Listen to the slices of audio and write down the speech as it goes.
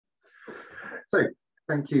So,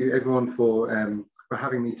 thank you everyone for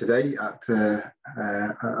having me today at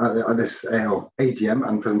this AGM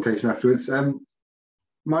and presentation afterwards.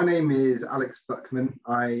 My name is Alex Buckman.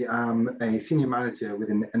 I am a senior manager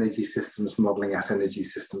within Energy Systems Modelling at Energy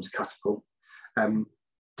Systems Catapult. By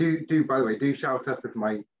the way, do shout up if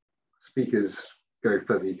my speakers go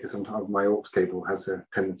fuzzy, because sometimes my aux cable has a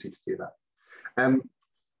tendency to do that.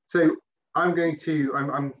 So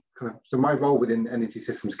my role within Energy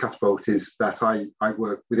Systems Catapult is that I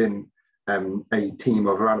work within a team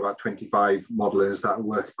of around about 25 modelers that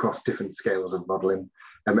work across different scales of modelling,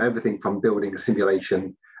 everything from building a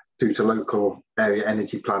simulation through to local area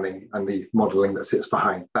energy planning and the modelling that sits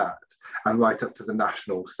behind that, and right up to the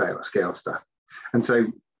national scale stuff. And so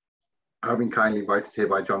I've been kindly invited here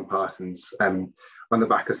by John Parsons on the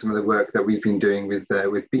back of some of the work that we've been doing with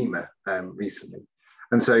BEMA recently.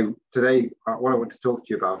 And so today, what I want to talk to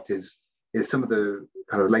you about is some of the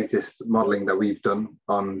kind of latest modelling that we've done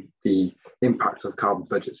on the impact of Carbon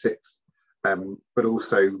Budget 6, but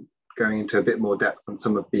also going into a bit more depth on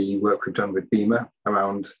some of the work we've done with BEMA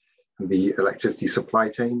around the electricity supply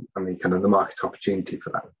chain and the kind of the market opportunity for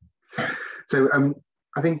that. So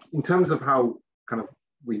I think in terms of how kind of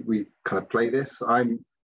we kind of play this,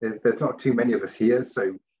 there's not too many of us here,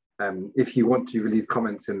 so if you want to leave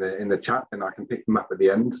comments in the chat, then I can pick them up at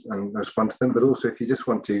the end and respond to them. But also, if you just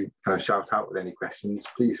want to kind of shout out with any questions,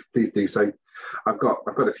 please do so. I've got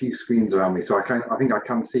a few screens around me, so I think I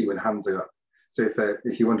can see when hands are up. So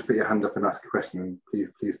if you want to put your hand up and ask a question,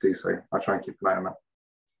 please do so. I'll try and keep an eye on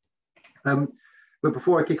that. But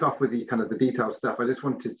before I kick off with the kind of the detailed stuff, I just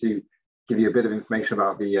wanted to give you a bit of information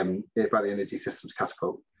about the Energy Systems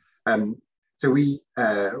Catapult. So we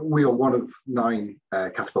are one of 9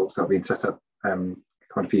 catapults that have been set up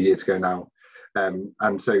quite a few years ago now.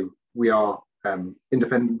 And so we are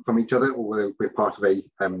independent from each other, although we're part of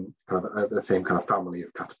the same kind of family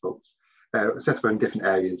of catapults, set up in different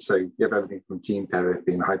areas. So you have everything from gene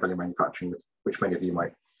therapy and high value manufacturing, which many of you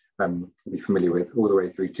might be familiar with, all the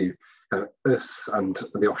way through to us and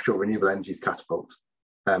the offshore renewable energies catapult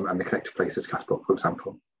and the Connected Places catapult, for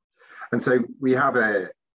example. And so we have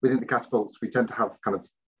within the catapults, we tend to have kind of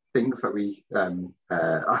things that we,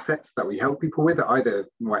 assets that we help people with, either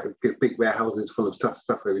might have big warehouses full of stuff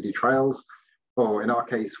where we do trials, or in our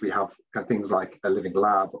case, we have kind of things like a living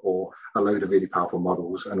lab or a load of really powerful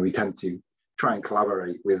models, and we tend to try and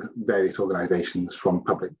collaborate with various organizations from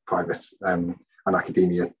public, private, and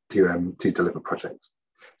academia to deliver projects.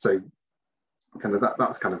 So kind of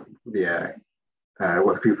that's kind of the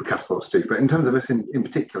what the group of catapults do. But in terms of us in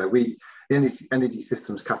particular, the Energy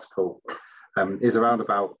Systems Catapult is around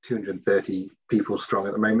about 230 people strong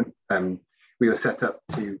at the moment. We were set up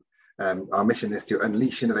to, our mission is to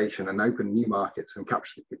unleash innovation and open new markets and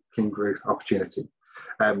capture the clean growth opportunity.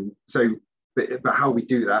 But how we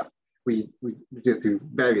do that, we do it through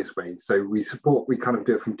various ways. So we kind of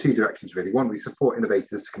do it from 2 directions really. One, we support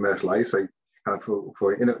innovators to commercialize. So kind of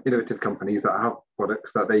for innovative companies that have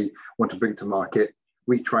products that they want to bring to market,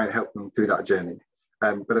 we try and help them through that journey.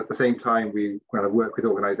 But at the same time, we kind of work with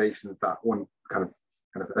organizations that want kind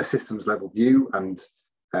of a systems level view and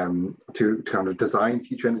to kind of design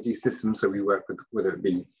future energy systems. So we work with, whether it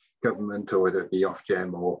be government or whether it be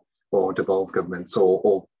Ofgem or devolved governments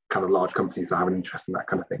or kind of large companies that have an interest in that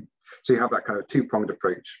kind of thing. So you have that kind of 2-pronged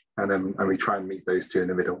approach, and we try and meet those 2 in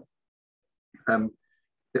the middle.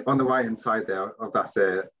 On the right hand side there of that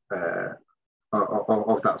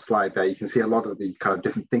slide there, you can see a lot of the kind of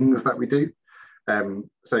different things that we do.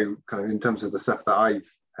 So kind of in terms of the stuff that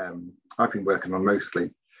I've been working on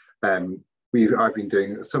mostly, I've been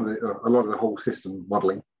doing a lot of the whole system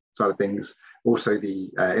modelling side of things, also the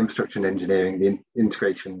infrastructure and engineering, the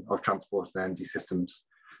integration of transport and energy systems,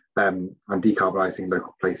 and decarbonising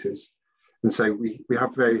local places. And so we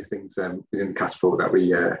have various things within the catapult that we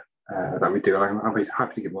do, and I'll be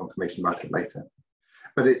happy to give more information about it later.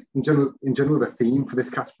 But in general, the theme for this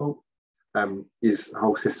catapult is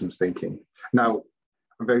whole systems thinking. Now,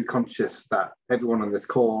 I'm very conscious that everyone on this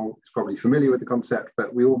call is probably familiar with the concept,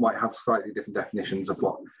 but we all might have slightly different definitions of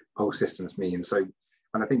what whole systems mean. So,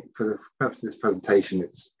 and I think for the purpose of this presentation,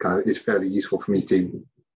 it's fairly useful for me to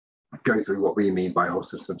go through what we mean by whole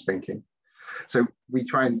systems thinking. So we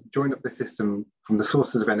try and join up the system from the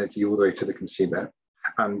sources of energy all the way to the consumer.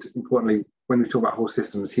 And importantly, when we talk about whole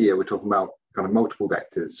systems here, we're talking about kind of multiple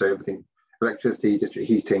vectors. So everything, electricity, district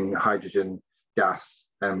heating, hydrogen, gas,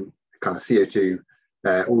 kind of CO2,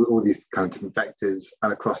 all these kind of different vectors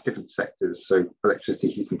and across different sectors. So electricity,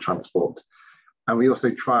 heat and transport. And we also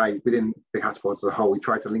try, within the catapult as a whole, we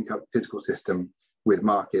try to link up the physical system with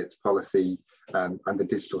markets, policy, and the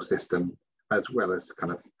digital system, as well as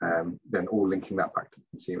kind of then all linking that back to the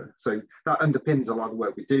consumer. So that underpins a lot of the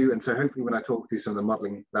work we do. And so hopefully when I talk through some of the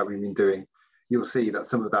modeling that we've been doing, you'll see that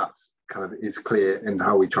some of that kind of is clear in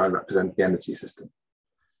how we try and represent the energy system.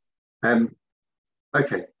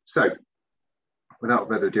 Okay, so without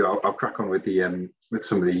further ado, I'll crack on with the with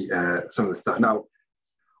some of the stuff. Now,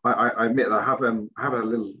 I admit that I have a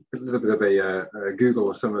little bit of a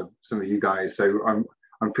Google of some of you guys, so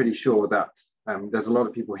I'm pretty sure that there's a lot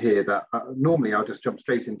of people here that normally I'll just jump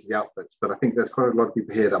straight into the outputs, but I think there's quite a lot of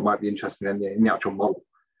people here that might be interested in the actual model,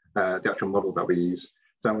 that we use.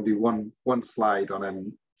 So I'm going to do one slide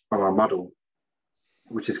on our model,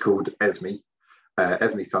 which is called ESME.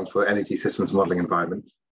 ESME stands for Energy Systems Modeling Environment,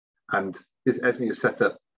 and this ESME was set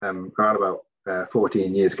up around about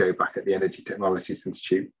 14 years ago back at the Energy Technologies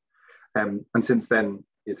Institute, and since then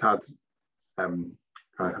it's had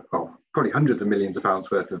probably hundreds of millions of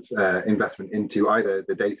pounds worth of investment into either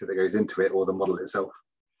the data that goes into it or the model itself,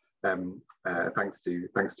 thanks to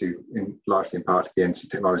largely in part to the Energy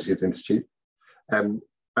Technologies Institute. And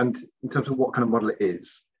in terms of what kind of model it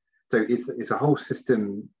is, so it's a whole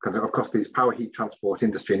system kind of across these power, heat, transport,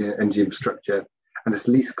 industry, and energy infrastructure, and it's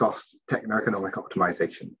least cost techno-economic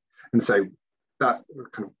optimization. And so that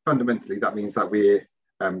kind of fundamentally that means that we're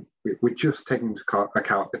just taking into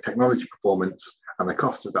account the technology performance and the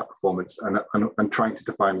cost of that performance, and trying to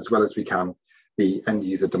define as well as we can the end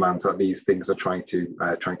user demands that these things are trying to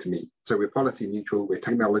meet. So we're policy neutral, we're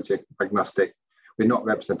technology agnostic, we're not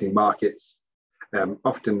representing markets.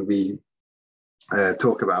 Often we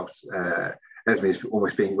talk about ESME as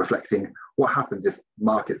almost being reflecting what happens if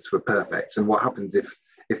markets were perfect, and what happens if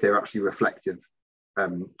they're actually reflective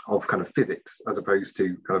of kind of physics as opposed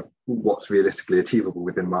to kind of what's realistically achievable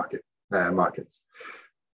within markets.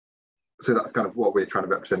 So that's kind of what we're trying to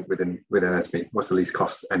represent within ESME. What's the least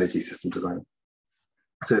cost energy system design?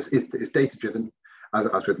 So it's data driven,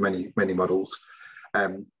 as with many models,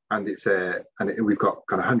 and we've got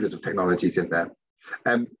kind of hundreds of technologies in there.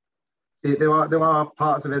 There are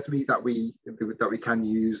parts of ESME that we can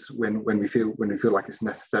use when we feel like it's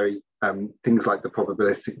necessary. Things like the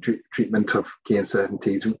probabilistic treatment of key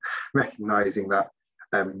uncertainties, recognizing that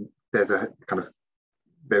there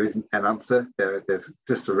isn't an answer. There's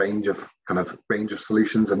just a range of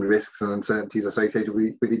solutions and risks and uncertainties associated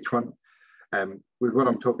with each one. With what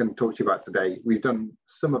I'm going to talk to you about today, we've done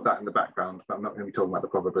some of that in the background, but I'm not going to be talking about the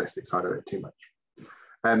probabilistic side of it too much.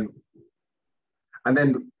 And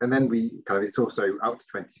then we kind of, it's also out to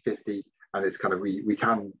 2050, and it's kind of we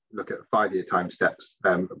can look at 5-year time steps,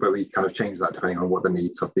 but we kind of change that depending on what the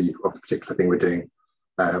needs of the particular thing we're doing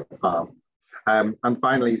are. And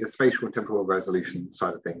finally, the spatial and temporal resolution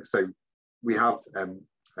side of things. So we have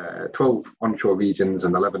 12 onshore regions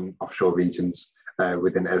and 11 offshore regions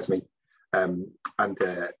within ESME, and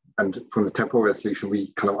from the temporal resolution,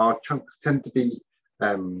 we kind of, our chunks tend to be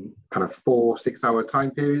kind of 4-6 hour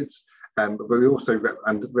time periods. But we also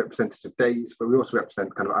representative days, but we also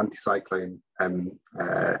represent kind of anticyclone kind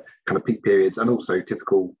of peak periods, and also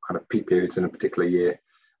typical kind of peak periods in a particular year,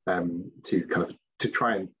 to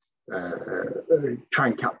try and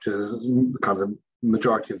capture kind of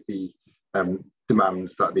majority of the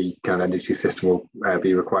demands that the kind of energy system will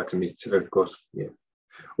be required to meet over the course of the year.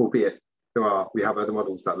 Albeit we have other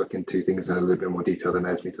models that look into things in a little bit more detail than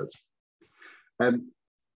ESME does.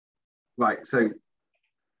 Right, so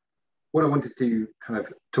what I wanted to kind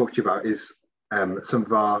of talk to you about is some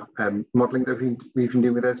of our modelling that we've been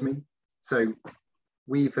doing with ESME. So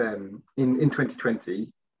we've, in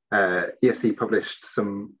 2020, ESC published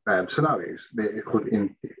some scenarios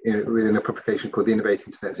within a publication called the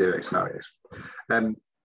Innovating to Net Zero Scenarios.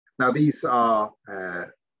 Now these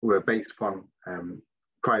were based upon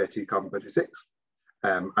prior to Carbon Budget 6,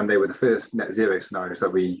 and they were the first net zero scenarios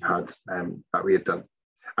that we had done.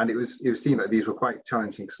 And it was seen that these were quite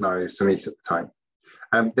challenging scenarios to meet at the time.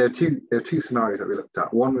 There are two scenarios that we looked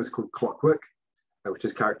at. One was called Clockwork, which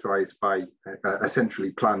is characterized by a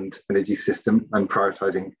centrally planned energy system and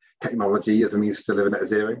prioritizing technology as a means to deliver net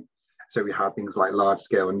zero. So we had things like large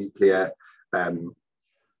scale nuclear, and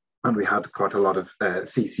we had quite a lot of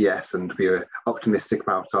CCS, and we were optimistic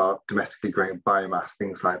about our domestically grown biomass,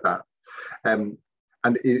 things like that. And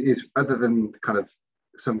it is, other than kind of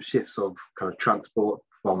some shifts of kind of transport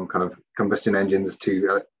from kind of combustion engines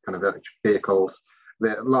to kind of electric vehicles,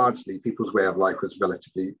 that largely people's way of life was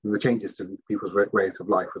the changes to people's ways of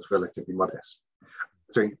life was relatively modest.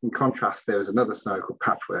 So in contrast, there is another scenario called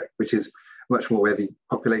Patchwork, which is much more where the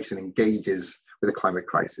population engages with the climate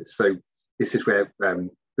crisis. So this is where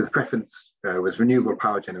the preference was renewable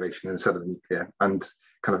power generation instead of nuclear, and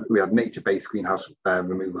kind of we had nature-based greenhouse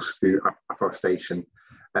removals through afforestation,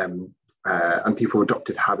 and people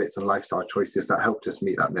adopted habits and lifestyle choices that helped us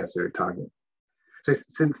meet that net zero target. So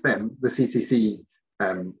since then, the CCC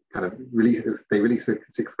kind of released the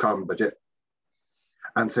sixth carbon budget,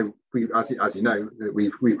 and so we, as you know,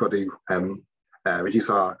 we've got to reduce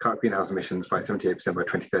our greenhouse emissions by 78% by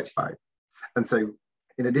 2035. And so,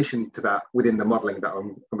 in addition to that, within the modelling that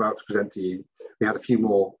I'm about to present to you, we had a few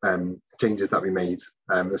more changes that we made.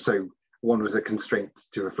 So one was a constraint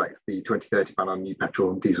to reflect the 2030 ban on new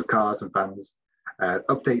petrol and diesel cars and vans,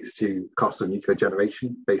 updates to cost of nuclear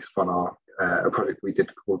generation based upon our a project we did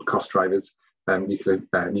called Cost Drivers,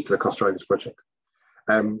 nuclear cost drivers project.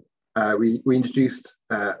 We introduced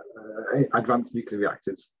advanced nuclear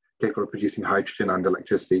reactors capable of producing hydrogen and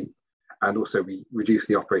electricity, and also we reduced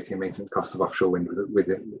the operating and maintenance costs of offshore wind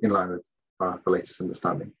in line with the latest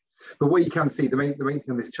understanding. But what you can see, the main thing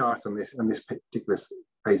on this chart on this particular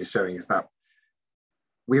page is showing is that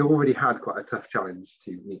we already had quite a tough challenge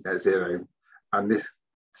to meet net zero, and this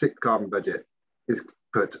sixth carbon budget is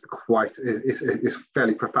put is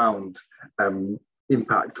fairly profound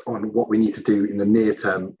impact on what we need to do in the near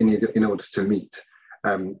term in order to meet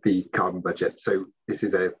the carbon budget. So this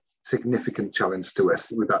is a significant challenge to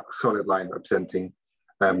us, with that solid line representing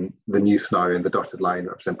the new scenario and the dotted line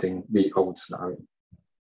representing the old scenario.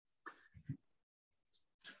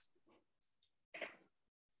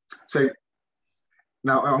 So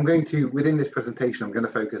now I'm going to, within this presentation, I'm going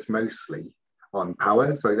to focus mostly on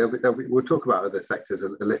power. So we'll talk about other sectors a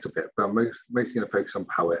little bit, but I'm mostly going to focus on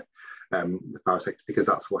power, the power sector, because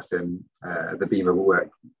that's what the BEMA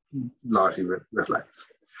work largely reflects.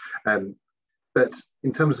 But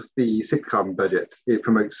in terms of the sixth carbon budget, it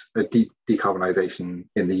promotes a deep decarbonisation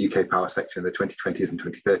in the UK power sector in the 2020s and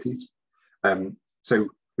 2030s. So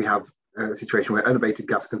we have a situation where unabated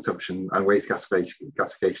gas consumption and waste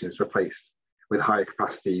gasification is replaced with higher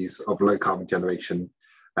capacities of low carbon generation,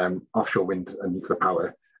 offshore wind and nuclear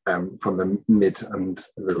power from the mid and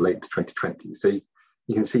the late 2020s. So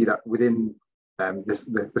you can see that within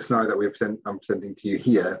the scenario that I'm presenting to you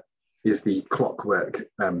here is the clockwork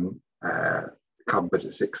carbon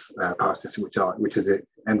budget 6 power system, which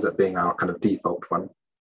ends up being our kind of default one.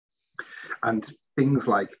 And things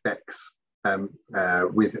like BECCS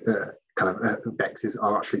BECCS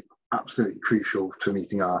are actually absolutely crucial to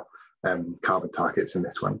meeting our carbon targets in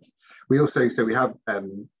this one. We have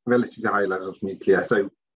relatively high levels of nuclear. So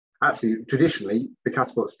actually, traditionally, the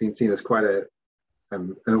Catapult's been seen as quite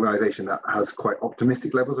an organisation that has quite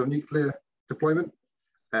optimistic levels of nuclear deployment.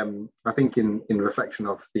 I think in reflection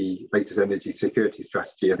of the latest energy security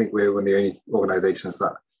strategy, I think we're one of the only organisations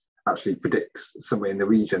that actually predicts somewhere in the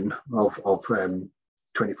region of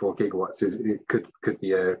 24 gigawatts could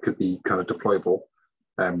be kind of deployable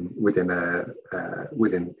within the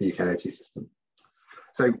UK energy system.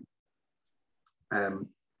 So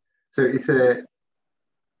it's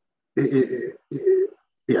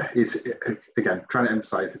again trying to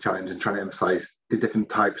emphasise the challenge and trying to emphasise the different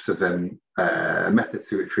types of methods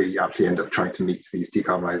through which we actually end up trying to meet these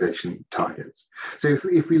decarbonisation targets. So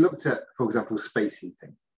if we looked at, for example, space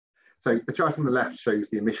heating. So the chart on the left shows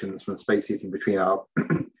the emissions from space heating between our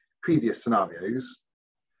previous scenarios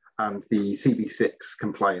and the CB6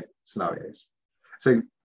 compliant scenarios. So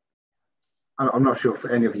I'm not sure for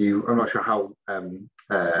any of you, I'm not sure how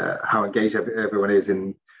engaged everyone is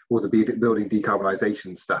in all the building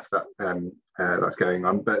decarbonisation stuff that's going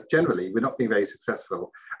on, but generally we're not being very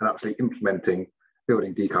successful at actually implementing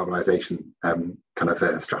building decarbonisation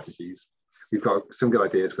strategies. We've got some good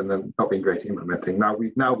ideas, but they're not being great at implementing.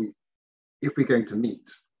 If we're going to meet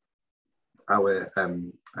our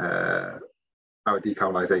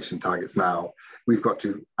decarbonisation targets now, we've got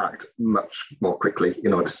to act much more quickly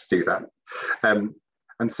in order to do that. And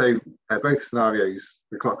so both scenarios,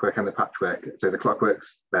 the clockwork and the patchwork, so the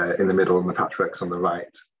clockwork's in the middle and the patchwork's on the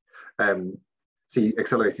right, see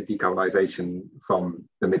accelerated decarbonisation from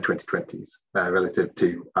the mid-2020s relative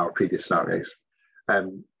to our previous scenarios.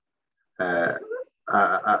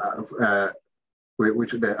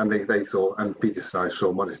 They saw, and previous scenarios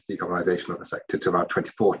saw modest decarbonisation of the sector to about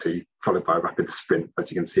 2040, followed by a rapid sprint,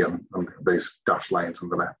 as you can see on those dashed lines on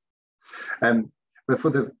the left. But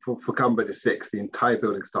for carbon budget 6, the entire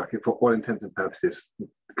building stock, for all intents and purposes,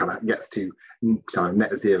 kind of gets to kind of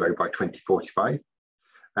net zero by 2045.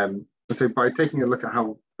 And so by taking a look at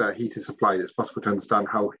how the heat is supplied, it's possible to understand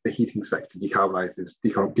how the heating sector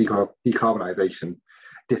decarbonisation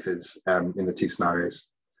differs in the two scenarios.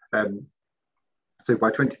 So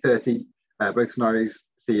by 2030, both scenarios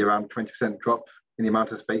see around 20% drop in the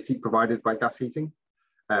amount of space heat provided by gas heating.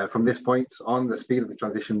 From this point on, the speed of the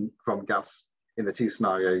transition from gas in the two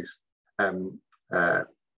scenarios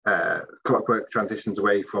clockwork transitions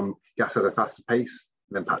away from gas at a faster pace,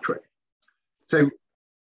 and then patchwork. So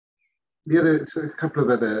a couple of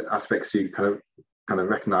other aspects you kind of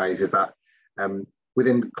recognise is that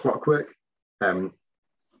within clockwork,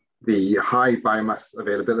 the high biomass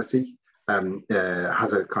availability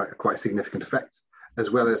has a quite significant effect, as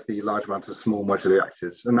well as the large amount of small modular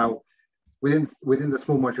reactors. And now, within the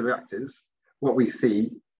small modular reactors, what we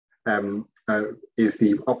see is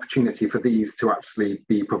the opportunity for these to actually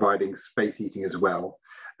be providing space heating as well,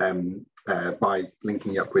 by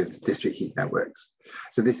linking up with district heat networks.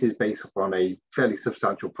 So this is based upon a fairly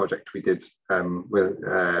substantial project we did back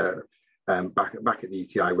at the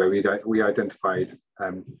ETI, where we identified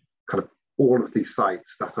kind of all of these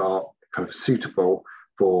sites that are kind of suitable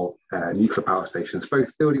for nuclear power stations,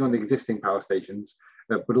 both building on the existing power stations,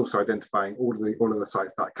 but also identifying all of the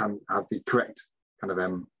sites that can have the correct kind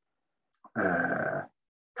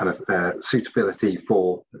of suitability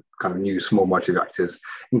for kind of new small modular reactors,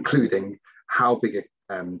 including how big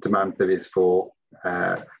a demand there is for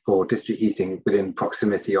district heating within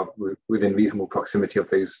reasonable proximity of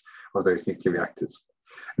those nuclear reactors.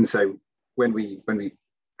 And so when we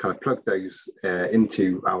kind of plug those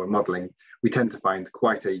into our modelling, we tend to find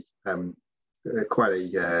quite a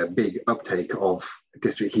big uptake of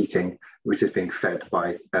district heating, which is being fed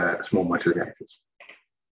by small modular reactors.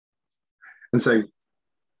 And so,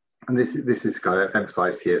 this is kind of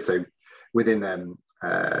emphasised here. So within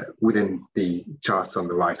the chart on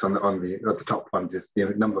the right, on the top ones is the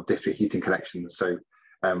number of district heating connections. So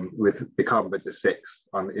with the carbon budget 6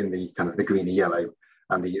 in the kind of the greeny yellow,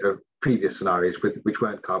 and the previous scenarios which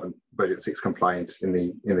weren't carbon budget 6 compliant in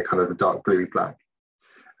the kind of the dark bluey black.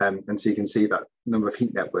 And so you can see that number of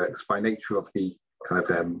heat networks, by nature of the kind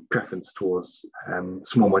of preference towards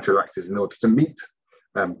small modular reactors in order to meet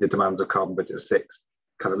the demands of carbon budget 6,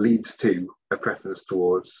 kind of leads to a preference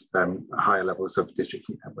towards higher levels of district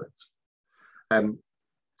heat networks.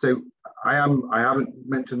 So I haven't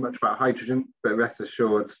mentioned much about hydrogen, but rest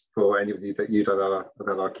assured, for any of you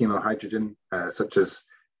that are keen on hydrogen, such as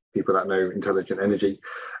people that know intelligent energy,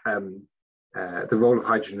 the role of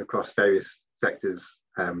hydrogen across various sectors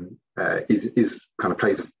is kind of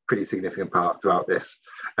plays a pretty significant part throughout this.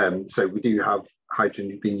 So we do have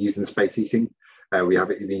hydrogen being used in space heating. We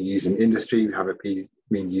have it being used in industry. We have it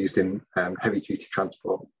being used in heavy-duty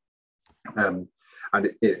transport, and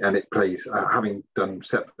it plays. Having done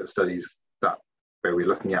separate studies where we're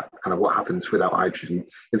looking at kind of what happens without hydrogen,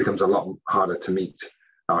 it becomes a lot harder to meet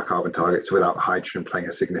our carbon targets without hydrogen playing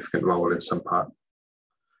a significant role in some part.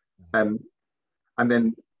 And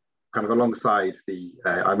then, kind of alongside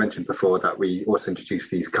I mentioned before that we also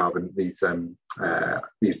introduced these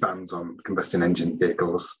bans on combustion engine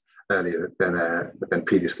vehicles earlier than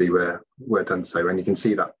previously were done so, and you can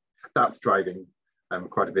see that that's driving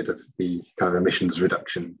quite a bit of the kind of emissions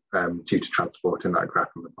reduction due to transport in that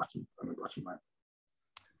graph on the bottom right.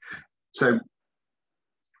 So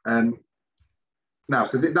now,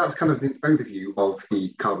 that's kind of the overview of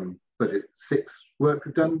the carbon budget 6 work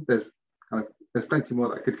we've done. There's plenty more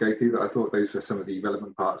that I could go through, but I thought those were some of the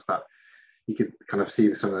relevant parts that you could kind of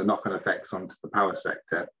see some of the knock-on effects onto the power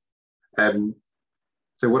sector.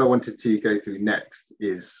 So what I wanted to go through next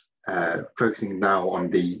is focusing now on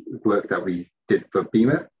the work that we did for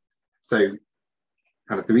BEMA. So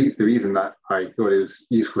kind of the reason that I thought it was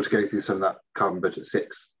useful to go through some of that carbon budget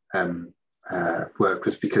 6 work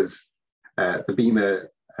was because the BEMA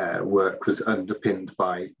work was underpinned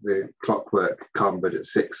by the clockwork carbon budget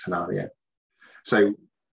 6 scenario. So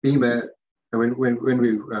BEMA, when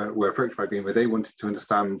we were approached by BEMA, they wanted to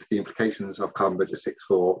understand the implications of carbon budget 6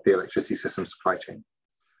 for the electricity system supply chain.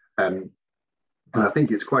 And I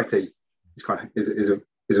think it's a kind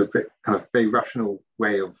of very rational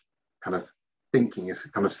way of kind of thinking, is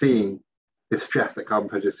kind of seeing the stress that carbon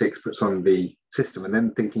budget 6 puts on the system, and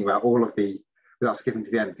then thinking about without skipping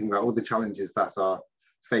to the end, thinking about all the challenges that are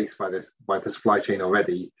faced by the supply chain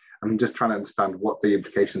already, and just trying to understand what the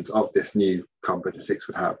implications of this new carbon budget 6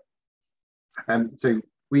 would have. So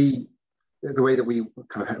the way that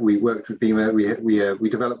we worked with BEMA, we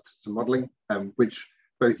developed some modelling which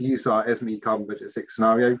both used our ESME carbon budget 6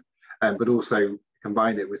 scenario, but also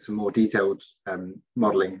combined it with some more detailed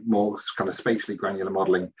modelling, more kind of spatially granular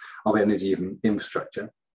modelling of energy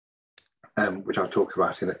infrastructure, which I'll talk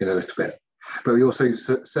about in a little bit. But we also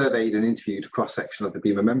surveyed and interviewed a cross-section of the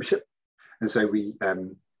BEMA membership. And so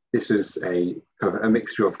this was a kind of a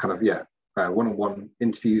mixture of kind of, one-on-one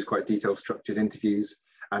interviews, quite detailed structured interviews,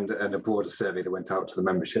 and a broader survey that went out to the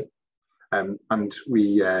membership. And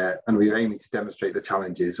we were aiming to demonstrate the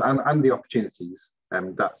challenges and the opportunities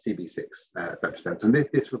that CB6 represents. And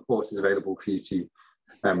this report is available for you to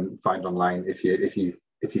find online if you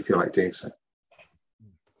feel like doing so.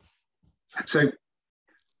 So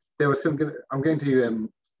there was some. I'm going to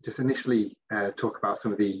just initially talk about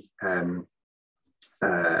some of the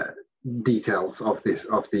details of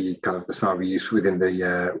the kind of the scenario use within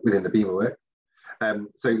the Beamer work.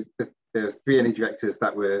 So there's 3 energy vectors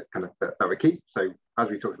that were key. So as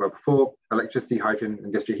we talked about before, electricity, hydrogen,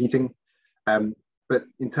 and district heating. But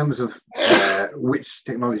in terms of which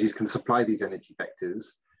technologies can supply these energy vectors,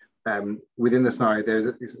 within the scenario, there's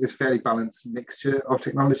a fairly balanced mixture of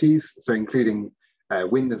technologies, so including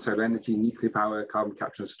wind and solar energy, nuclear power, carbon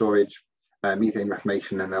capture and storage, methane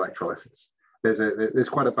reformation, and electrolysis. There's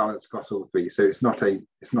quite a balance across all 3, so it's not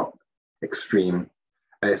extreme.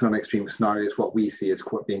 It's not an extreme scenario. It's what we see as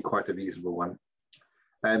being quite a reasonable one.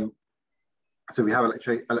 So we have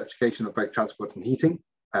electrification of both transport and heating.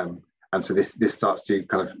 And so this starts to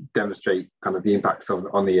kind of demonstrate kind of the impacts on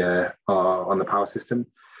the power system,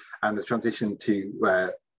 and the transition to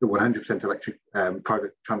the 100% electric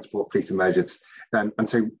private transport fleet emerges. And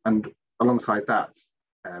alongside that,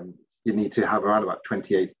 you need to have around about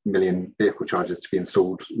 28 million vehicle chargers to be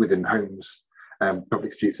installed within homes,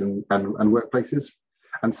 public streets, and workplaces.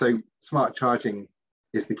 And so smart charging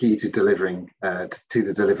is the key to delivering to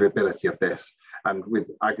the deliverability of this. And with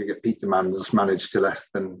aggregate peak demands managed to less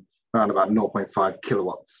than around about 0.5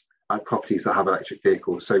 kilowatts at properties that have electric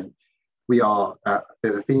vehicles. So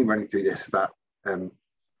there's a theme running through this that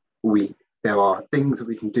there are things that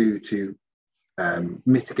we can do to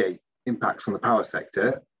mitigate impacts on the power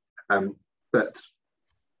sector, but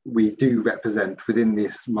we do represent within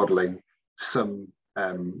this modelling some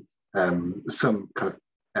kind of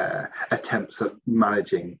attempts at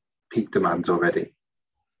managing peak demands already.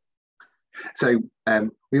 So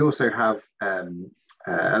we also have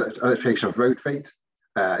electrification of road freight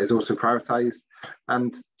is also prioritised,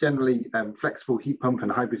 and generally flexible heat pump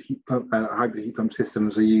and hybrid heat pump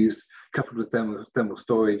systems are used, coupled with thermal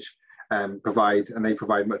storage, provide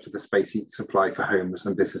much of the space heat supply for homes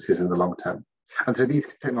and businesses in the long term. And so these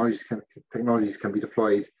technologies can be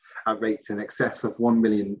deployed at rates in excess of 1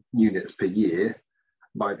 million units per year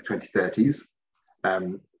by the 2030s,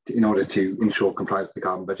 in order to ensure compliance with the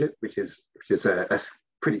carbon budget, which is a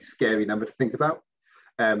pretty scary number to think about.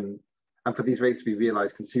 And for these rates to be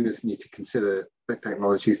realised, consumers need to consider the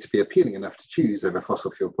technologies to be appealing enough to choose over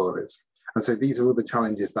fossil fuel boilers. And so these are all the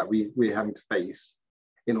challenges that we're having to face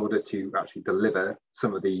in order to actually deliver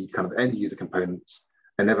some of the kind of end user components,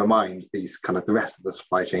 and never mind these kind of the rest of the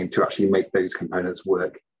supply chain to actually make those components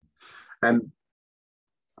work. And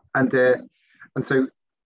so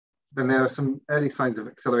then there are some early signs of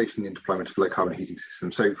acceleration in deployment of low carbon heating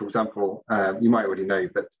systems. So for example, you might already know,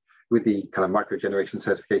 but with the kind of micro generation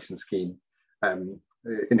certification scheme,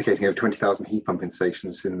 indicating over 20,000 heat pump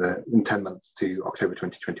installations in 10 months to October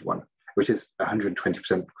 2021, which is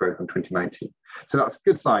 120% growth on 2019. So that's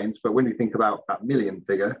good signs, but when we think about that million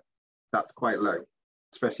figure, that's quite low,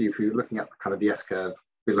 especially if you're looking at kind of the S-curve,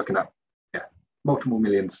 we're looking at multiple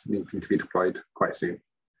millions needing to be deployed quite soon.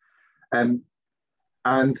 And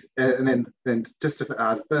then just to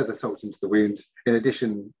add further salt into the wound, in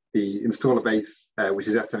addition, the installer base, which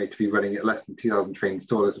is estimated to be running at less than 2,000 trained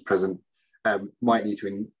installers at present, might need to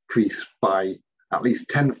increase by at least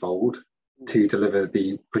tenfold to deliver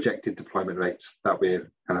the projected deployment rates that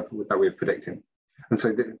we're predicting. And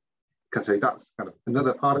so that's kind of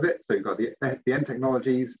another part of it. So you've got the end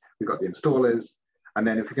technologies, we've got the installers, and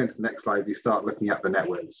then if we go to the next slide, we start looking at the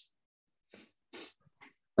networks.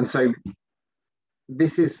 And so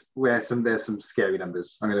this is where there's some scary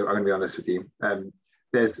numbers. I'm going to be honest with you.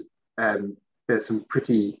 There's some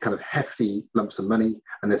pretty kind of hefty lumps of money,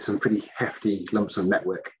 and there's some pretty hefty lumps of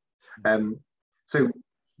network. So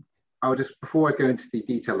I'll just, before I go into the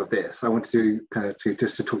detail of this, I want to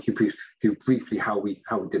just to talk you through briefly how we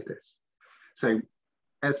did this. So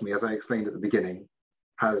ESME, as I explained at the beginning,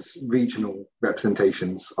 has regional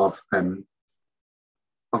representations of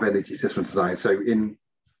energy system design. So in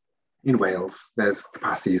Wales, there's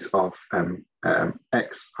capacities of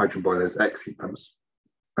X hydrogen boilers, X heat pumps,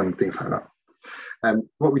 and things like that.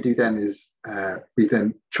 What we do then is we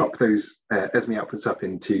then chop those ESME outputs up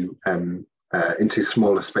into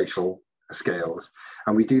smaller spatial scales,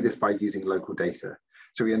 and we do this by using local data.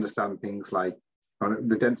 So we understand things like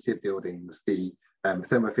the density of buildings, the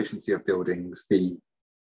thermal efficiency of buildings, the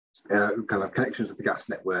kind of connections of the gas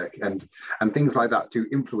network, and things like that, to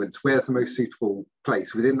influence where's the most suitable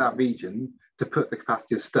place within that region to put the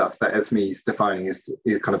capacity of stuff that ESME is defining as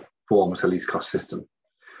it kind of forms a least cost system.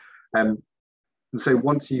 And so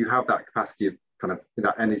once you have that capacity of kind of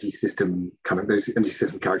that energy system, kind of those energy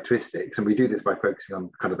system characteristics, and we do this by focusing on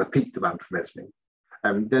kind of the peak demand from ESME,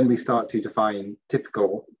 Then we start to define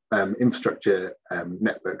typical infrastructure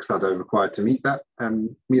networks that are required to meet that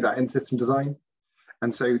end system design.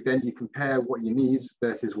 And so then you compare what you need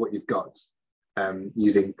versus what you've got,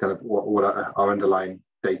 using kind of what are our underlying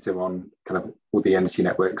data on kind of all the energy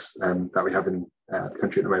networks that we have in the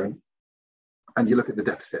country at the moment. And you look at the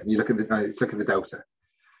deficit, and you look at the delta,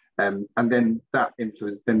 and then that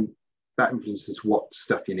influences what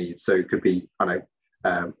stuff you need. So it could be, I don't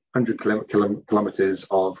know, 100 kilometers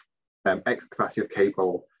of X capacity of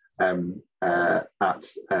cable at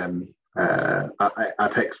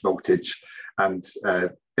X voltage, and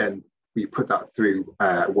then we put that through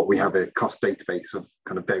what we have a cost database of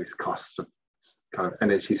kind of various costs of kind of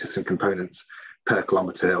energy system components per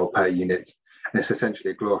kilometer or per unit. And it's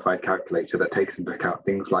essentially a glorified calculator that takes into account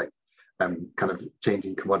things like kind of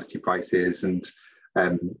changing commodity prices and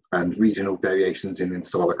regional variations in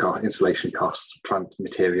installation costs, plant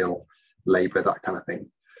material, labor, that kind of thing,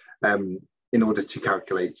 in order to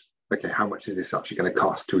calculate, okay, how much is this actually going to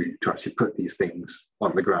cost to actually put these things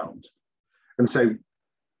on the ground. And so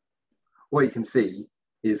what you can see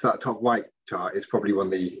is that top right chart is probably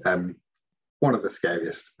one of the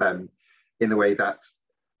scariest, in the way that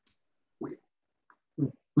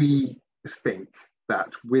we think that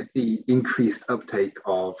with the increased uptake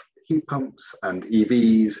of heat pumps and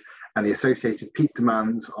EVs and the associated peak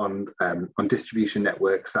demands on distribution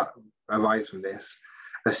networks that arise from this,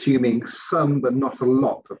 assuming some but not a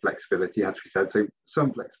lot of flexibility, as we said, so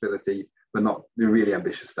some flexibility but not the really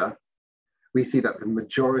ambitious stuff, we see that the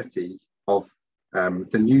majority of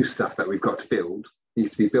the new stuff that we've got to build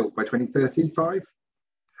needs to be built by 2035.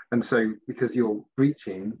 And so, because you're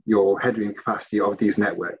breaching your headroom capacity of these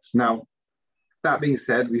networks. Now, that being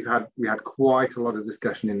said, we had quite a lot of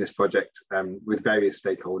discussion in this project with various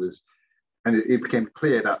stakeholders, and it became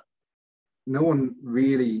clear that no one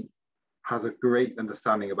really has a great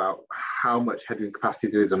understanding about how much headroom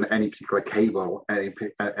capacity there is on any particular cable, any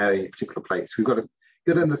particular place. We've got a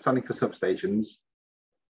good understanding for substations,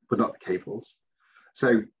 but not the cables.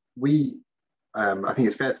 So I think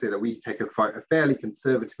it's fair to say that we take a fairly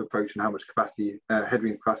conservative approach on how much capacity,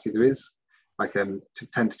 headroom capacity there is, like 10 to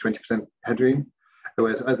 20% headroom,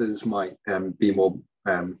 whereas others might be more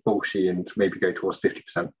bulshy and maybe go towards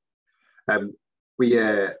 50%.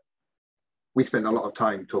 We spent a lot of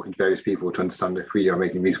time talking to various people to understand if we are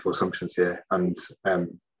making reasonable assumptions here, and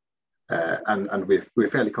we're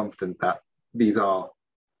fairly confident that these are,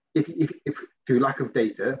 if through lack of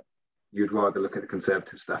data, you'd rather look at the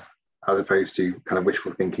conservative stuff as opposed to kind of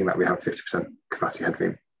wishful thinking that we have 50% capacity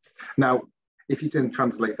headroom. Now, if you then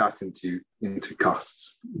translate that into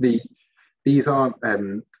costs, these aren't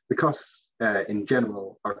the costs in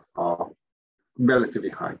general are relatively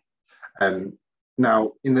high.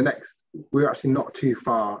 Now, we're actually not too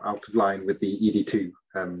far out of line with the ED2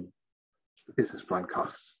 business plan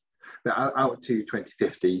costs. Now, out to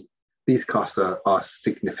 2050, these costs are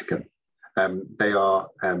significant. They are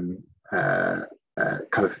kind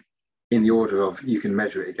of in the order of, you can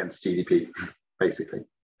measure it against GDP, basically.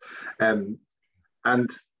 And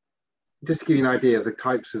just to give you an idea of the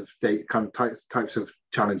types of types of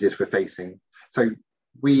challenges we're facing. So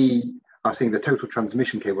we are seeing the total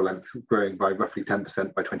transmission cable length growing by roughly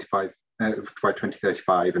 10% by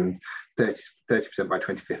 2035 and 30% by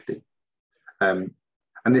 2050. And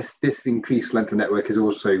this increased length of network is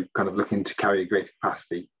also kind of looking to carry a greater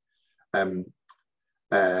capacity. And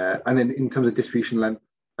then in terms of distribution length,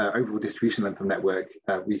 overall distribution length of network,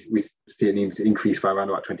 we see it needs to increase by around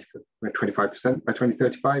about 25% by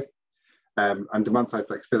 2035. And demand side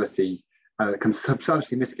flexibility can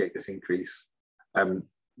substantially mitigate this increase.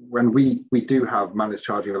 When we do have managed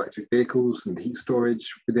charging of electric vehicles and heat storage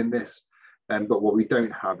within this, but what we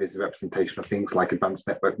don't have is a representation of things like advanced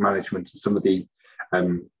network management and some of the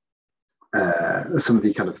kind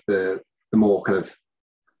of the more kind of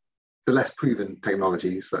the less proven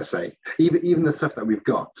technologies, let's say. Even the stuff that we've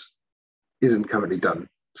got isn't currently done.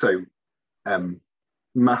 So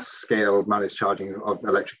mass scale managed charging of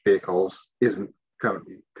electric vehicles isn't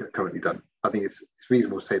currently done. I think it's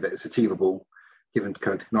reasonable to say that it's achievable given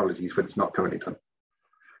current technologies, but it's not currently done.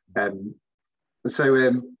 So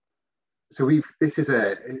this is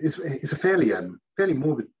a fairly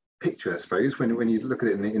morbid picture, I suppose, when you look at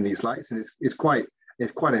it in these lights, and it's quite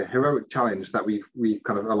a heroic challenge that we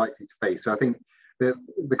kind of are likely to face. So I think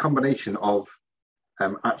the combination of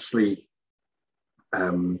actually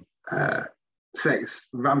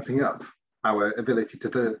ramping up our ability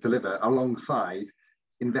to deliver alongside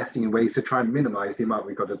investing in ways to try and minimize the amount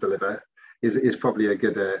we've got to deliver is probably a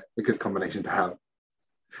good combination to have.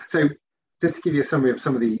 So just to give you a summary of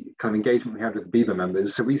some of the kind of engagement we had with the BEBA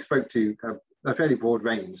members. So we spoke to a fairly broad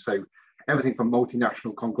range. So everything from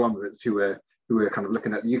multinational conglomerates who are kind of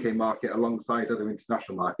looking at the UK market alongside other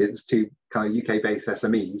international markets to kind of UK-based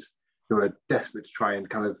SMEs who are desperate to try and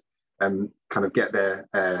kind of get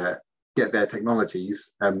their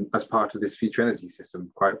technologies as part of this future energy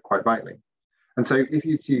system quite vitally. And so if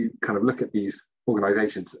you to kind of look at these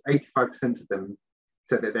organizations, 85% of them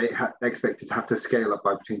said that they expected to have to scale up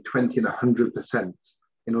by between 20 and 100%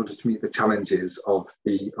 in order to meet the challenges of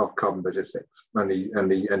carbon logistics and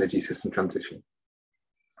the energy system transition.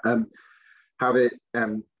 However,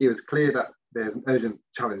 it was clear that there's an urgent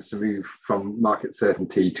challenge to move from market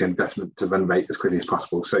certainty to investment to run rate as quickly as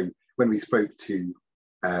possible. So when we spoke to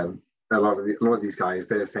a lot of these guys,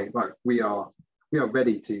 they're saying, right, we are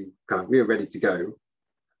ready to go,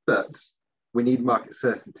 but we need market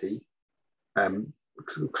certainty,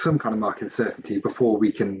 some kind of market certainty before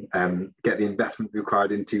we can get the investment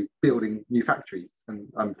required into building new factories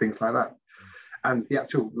and things like that. And the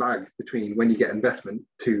actual lag between when you get investment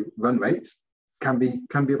to run rate can be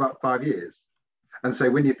about 5 years. And so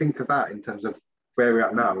when you think of that in terms of where we're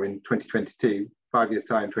at now in 2022, 5 years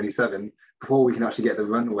time, 27, before we can actually get the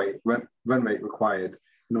run rate required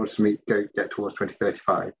in order to get towards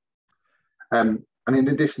 2035. And in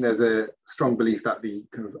addition, there's a strong belief that the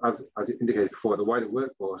kind of, as it indicated before, the wider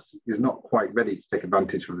workforce is not quite ready to take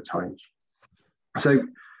advantage of the challenge. So,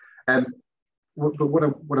 but what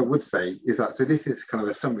I would say is that, so this is kind of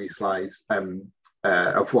a summary slide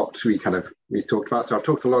of what we talked about. So I've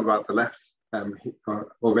talked a lot about the left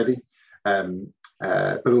already,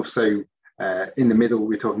 but also in the middle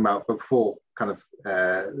we're talking about before kind of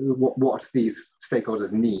what these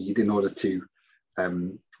stakeholders need in order to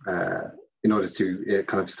kind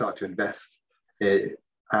of start to invest.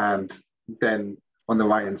 And then on the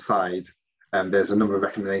right hand side, there's a number of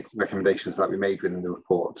recommendations that we made within the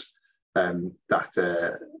report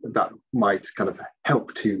that might kind of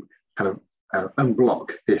help to kind of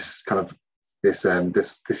unblock this kind of this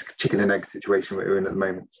chicken and egg situation we're in at the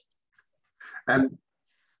moment.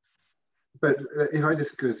 But if I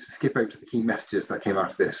just go skip over to the key messages that came out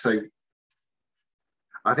of this. So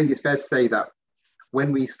I think it's fair to say that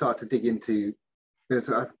when we start to dig into,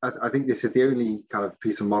 I think this is the only kind of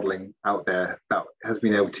piece of modeling out there that has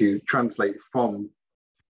been able to translate from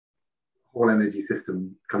whole energy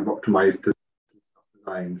system kind of optimized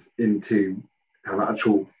designs into kind of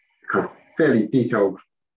actual kind of fairly detailed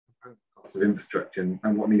cost of infrastructure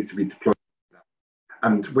and what needs to be deployed.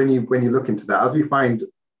 And when you look into that, as we find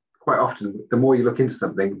quite often, the more you look into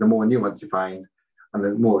something, the more nuance you find, and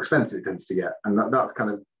the more expensive it tends to get. And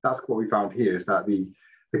that's what we found here, is that the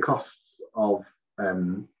costs of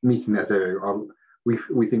meeting net zero are,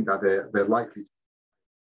 we think that they're likely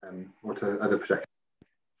or to other projections.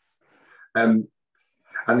 And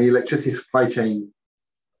the electricity supply chain,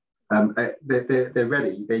 they're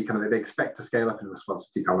ready. They expect to scale up in response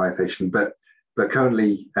to decarbonisation, but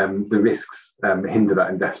currently the risks hinder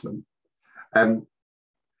that investment.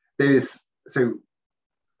 So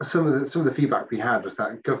some of the feedback we had was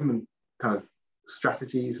that government kind of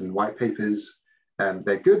strategies and white papers,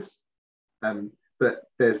 they're good, but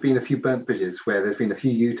there's been a few burnt bridges where there's been a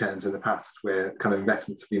few U-turns in the past where kind of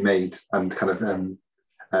investments have been made and kind of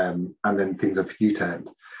and then things have U-turned.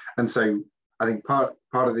 And so I think part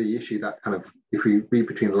of the issue that kind of, if we read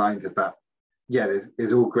between the lines, is that, yeah,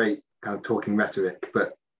 there's all great kind of talking rhetoric,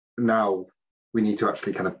 but now we need to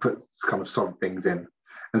actually kind of put kind of solid things in.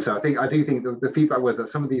 And so I do think the feedback was that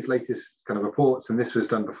some of these latest kind of reports, and this was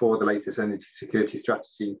done before the latest energy security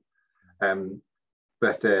strategy,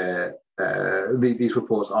 but these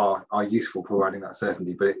reports are useful for providing that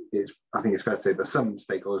certainty. But I think it's fair to say that some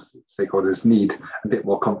stakeholders need a bit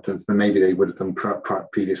more confidence than maybe they would have done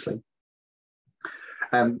previously.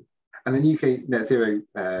 And the UK net zero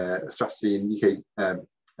strategy and UK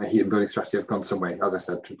heat and building strategy have gone some way, as I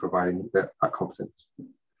said, to providing that confidence.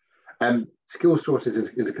 Skills shortage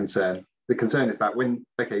is a concern. The concern is that we're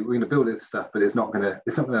going to build this stuff, but it's not going to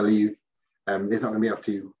leave. It's not going to be able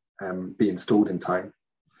to be installed in time.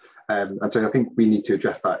 And so I think we need to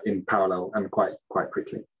address that in parallel and quite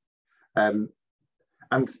quickly. And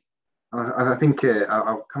I think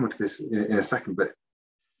I'll come on to this in a second, but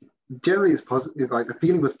generally it's positive. Like, the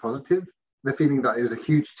feeling was positive. The feeling that it was a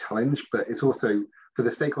huge challenge, but it's also, for the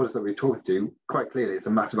stakeholders that we're talking to, quite clearly it's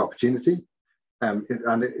a massive opportunity. And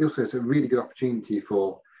it also is a really good opportunity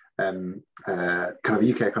for kind of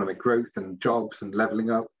UK economic growth and jobs and levelling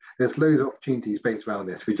up. There's loads of opportunities based around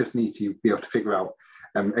this. We just need to be able to figure out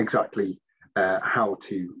exactly how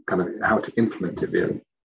to implement it, really.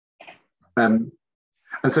 And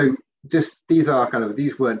so just these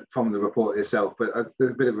weren't from the report itself, but a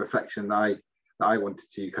bit of reflection I that I wanted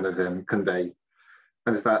to kind of convey.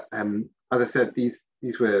 And is that, as I said, these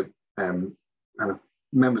were kind of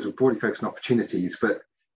members of broadly focused on opportunities, but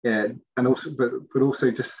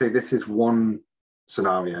also just say this is one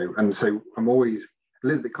scenario. And so I'm always a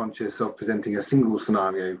little bit conscious of presenting a single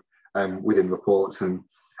scenario within reports, and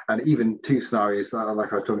even two scenarios, like I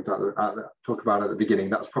was talk about at the beginning.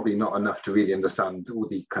 That's probably not enough to really understand all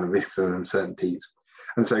the kind of risks and uncertainties.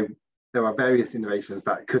 And so there are various innovations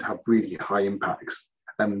that could have really high impacts.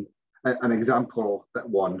 An example that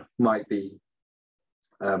one might be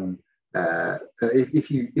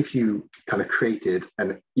if you kind of created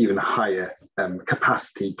an even higher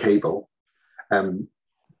capacity cable,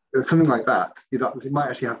 something like that it might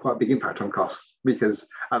actually have quite a big impact on costs, because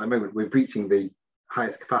at the moment we're breaching the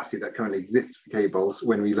highest capacity that currently exists for cables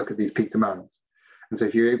when we look at these peak demands. And so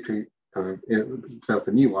if you're able to kind of develop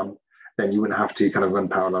a new one, then you wouldn't have to kind of run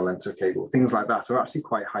parallel lengths of cable. Things like that are actually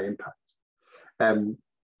quite high impact. But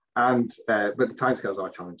the timescales are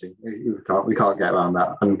challenging. We can't get around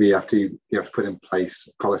that, and we have to put in place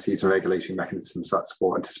policies and regulation mechanisms that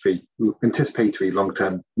support anticipatory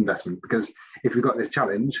long-term investment. Because if we've got this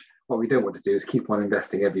challenge, what we don't want to do is keep on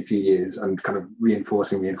investing every few years and kind of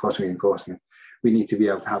reinforcing. We need to be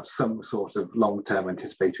able to have some sort of long-term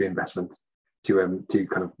anticipatory investment to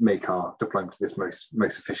kind of make our deployment of this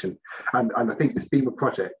most efficient. And I think this BEMA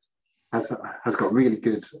project has got really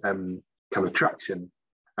good kind of traction.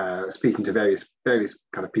 Speaking to various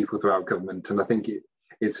kind of people throughout government, and I think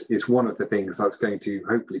it's one of the things that's going to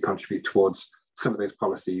hopefully contribute towards some of those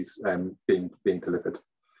policies being delivered.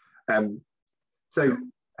 That's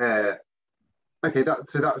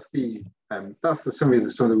the summary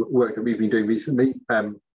of some of the work that we've been doing recently.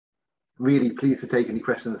 Really pleased to take any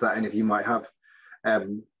questions that any of you might have,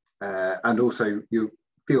 and also you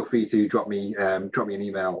feel free to drop me an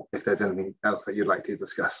email if there's anything else that you'd like to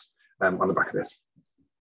discuss on the back of this.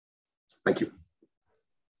 Thank you.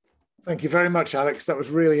 Thank you very much, Alex. That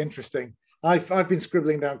was really interesting. I've been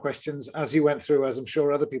scribbling down questions as you went through, as I'm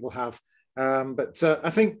sure other people have. But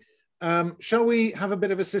I think, shall we have a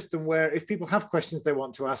bit of a system where if people have questions they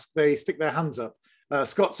want to ask, they stick their hands up?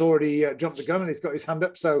 Scott's already jumped the gun and he's got his hand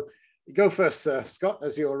up. So go first, Scott,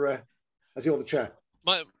 as you're the chair.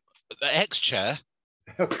 The ex-chair.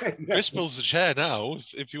 Okay. Yes. Bristol's the chair now.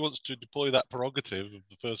 If he wants to deploy that prerogative of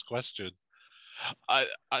the first question. I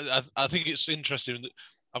think it's interesting that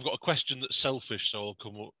I've got a question that's selfish, so I'll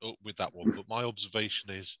come up with that one. But my observation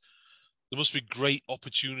is there must be great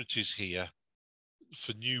opportunities here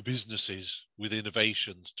for new businesses with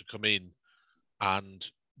innovations to come in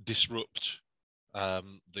and disrupt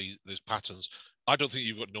these patterns. I don't think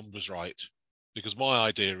you've got numbers right, because my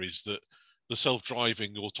idea is that the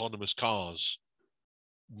self-driving autonomous cars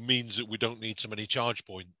means that we don't need so many charge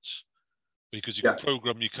points. Because you can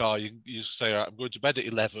program your car, you say, I'm going to bed at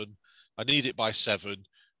 11, I need it by 7,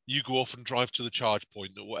 you go off and drive to the charge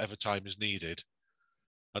point at whatever time is needed.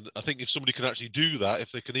 And I think if somebody can actually do that,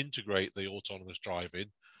 if they can integrate the autonomous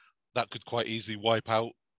driving, that could quite easily wipe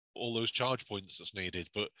out all those charge points that's needed.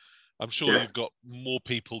 But I'm sure you've got more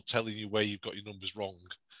people telling you where you've got your numbers wrong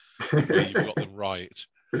than where you've got them right.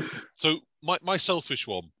 So my selfish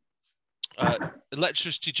one,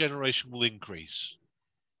 electricity generation will increase.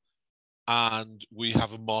 And we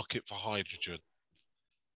have a market for hydrogen.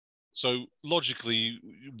 So logically,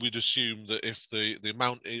 we'd assume that if the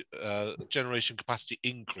amount generation capacity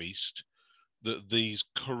increased, that these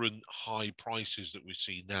current high prices that we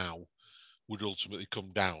see now would ultimately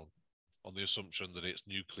come down on the assumption that it's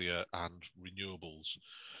nuclear and renewables.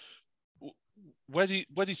 Where do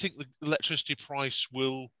you think the electricity price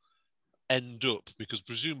will end up? Because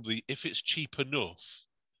presumably, if it's cheap enough,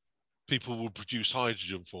 people will produce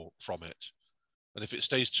hydrogen from it. And if it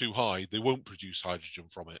stays too high, they won't produce hydrogen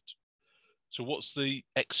from it. So what's the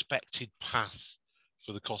expected path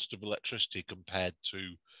for the cost of electricity compared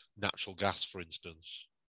to natural gas, for instance?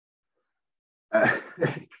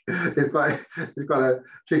 It's quite a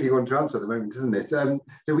tricky one to answer at the moment, isn't it? So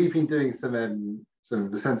we've been doing some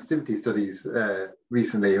sensitivity studies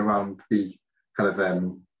recently around the kind of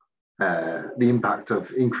the impact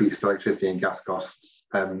of increased electricity and gas costs.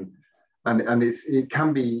 And it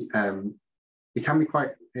can be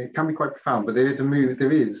quite profound, but it's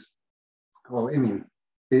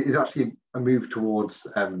actually a move towards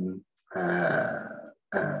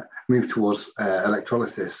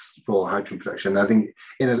electrolysis for hydrogen production. I think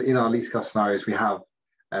in our least cost scenarios we have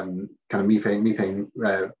kind of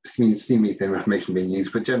steam methane reformation being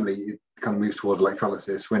used, but generally it kind of moves towards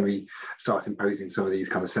electrolysis when we start imposing some of these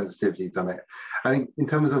kind of sensitivities on it. I think in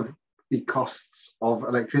terms of the costs of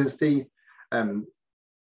electricity,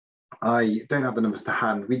 I don't have the numbers to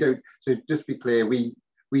hand. We don't. So just to be clear, we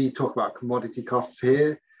talk about commodity costs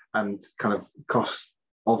here and kind of costs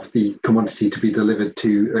of the commodity to be delivered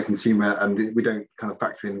to a consumer, and we don't kind of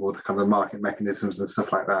factor in all the kind of market mechanisms and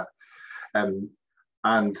stuff like that.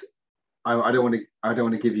 And I don't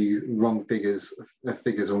want to give you wrong figures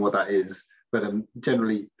on what that is, but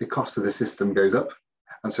generally the cost of the system goes up,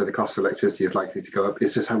 and so the cost of electricity is likely to go up.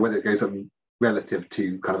 It's just whether it goes up relative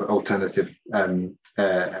to kind of alternative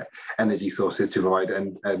energy sources to provide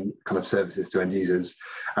and kind of services to end users.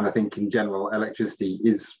 And I think in general, electricity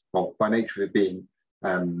is, well, by nature of it being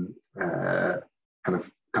kind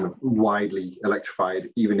of widely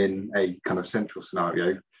electrified, even in a kind of central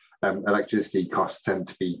scenario, electricity costs tend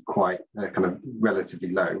to be quite kind of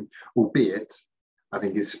relatively low, albeit I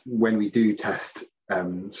think is when we do test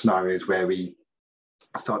scenarios where we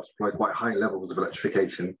start to deploy quite high levels of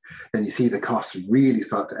electrification, then you see the costs really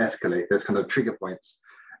start to escalate. There's kind of trigger points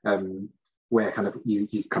where kind of you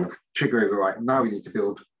kind of trigger over, right, now we need to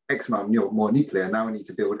build X amount more nuclear, now we need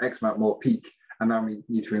to build X amount more peak, and now we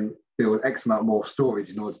need to build X amount more storage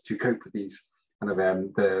in order to cope with these kind of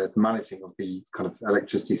the managing of the kind of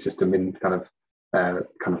electricity system in kind of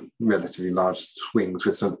relatively large swings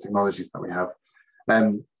with some of the technologies that we have.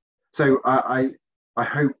 So I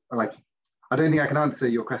hope, like, I don't think I can answer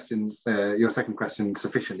your question, your second question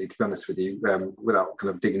sufficiently, to be honest with you, without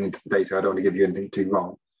kind of digging into the data. I don't want to give you anything too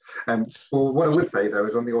wrong. Well, what I would say though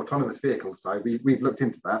is on the autonomous vehicle side, we've looked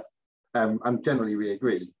into that, and generally we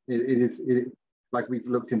agree. It is like we've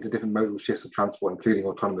looked into different modal shifts of transport, including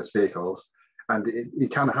autonomous vehicles, and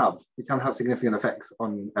it can have significant effects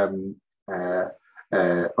on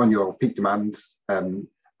your peak demands, and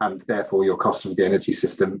therefore your cost of the energy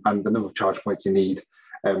system and the number of charge points you need.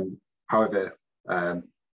 However, I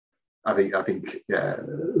think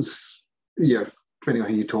depending on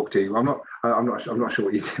who you talk to, I'm not sure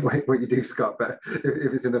what you do, Scott. But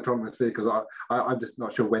if it's in autonomous vehicles, I'm just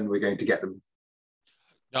not sure when we're going to get them.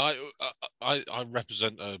 No, I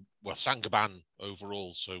represent Saint-Gobain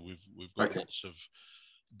overall, so we've got lots of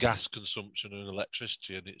gas consumption and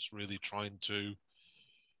electricity, and it's really trying to.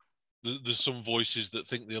 There's some voices that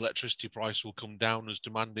think the electricity price will come down as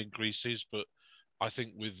demand increases, but I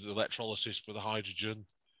think with electrolysis for the hydrogen,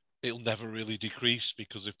 it'll never really decrease,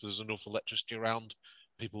 because if there's enough electricity around,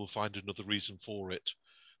 people will find another reason for it.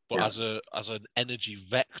 But as an energy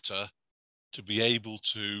vector, to be able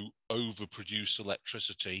to overproduce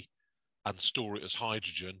electricity and store it as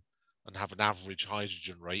hydrogen and have an average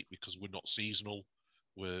hydrogen rate, because we're not seasonal,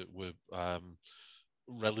 we're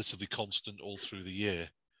relatively constant all through the year.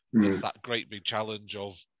 It's that great big challenge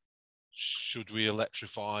of, should we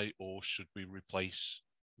electrify or should we replace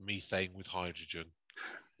methane with hydrogen?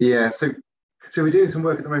 Yeah, so we're doing some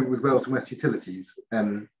work at the moment with Wales and West Utilities,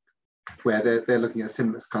 where they're looking at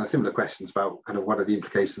similar questions about kind of what are the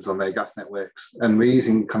implications on their gas networks, and we're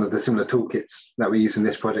using kind of the similar toolkits that we use in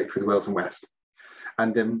this project with Wales and West,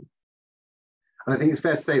 and I think it's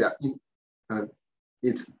fair to say that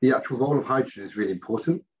it's the actual role of hydrogen is really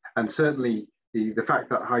important, and certainly the fact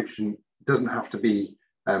that hydrogen doesn't have to be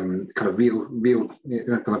kind of real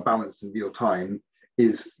kind of balanced in real time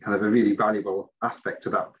is kind of a really valuable aspect to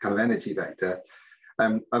that kind of energy vector.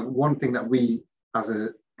 One thing that we as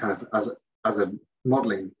a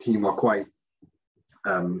modelling team are quite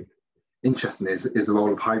interested in is the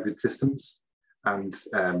role of hybrid systems, and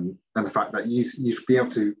the fact that you should be able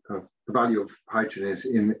to the value of hydrogen is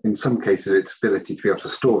in some cases its ability to be able to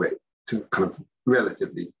store it to kind of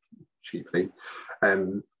relatively cheaply, but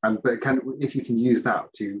if you can use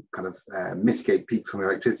that to kind of mitigate peaks on the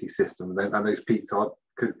electricity system, and those peaks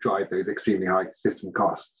could drive those extremely high system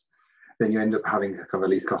costs, then you end up having a kind of a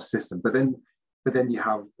least cost system. But then you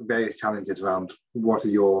have various challenges around what are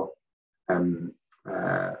your what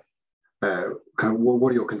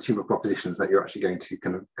are your consumer propositions that you're actually going to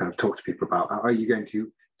kind of talk to people about. Are you going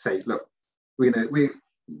to say, look, you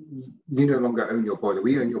no longer own your boiler,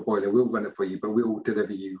 we own your boiler, we'll run it for you, but we'll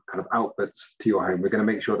deliver you kind of outputs to your home. We're going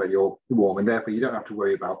to make sure that you're warm, and therefore you don't have to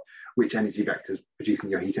worry about which energy vector is producing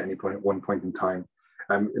your heat at one point in time.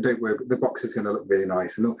 Don't worry, the box is going to look really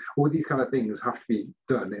nice, and all these kind of things have to be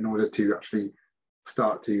done in order to actually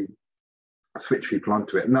start to switch people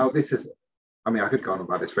onto it. Now, this is, I mean, I could go on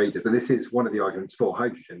about this for ages, but this is one of the arguments for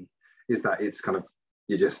hydrogen, is that it's kind of,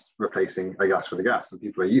 you're just replacing a gas with a gas, and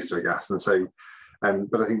people are used to a gas. And so,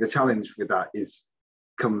 but I think the challenge with that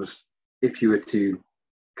comes if you were to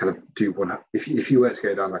kind of do one, if you were to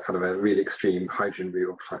go down that kind of a really extreme hydrogen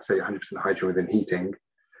route of, like, say, 100% hydrogen within heating,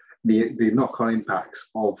 the knock-on impacts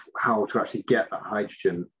of how to actually get that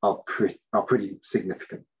hydrogen are pretty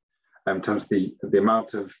significant in terms of the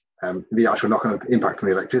amount of the actual knock-on impact on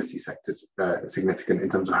the electricity sector is significant in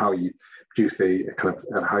terms of how you produce the kind of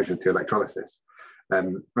hydrogen through electrolysis.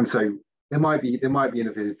 And so there might be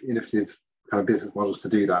innovative kind of business models to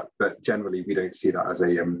do that, but generally we don't see that as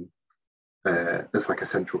as like a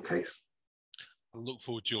central case. I look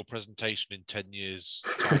forward to your presentation in 10 years'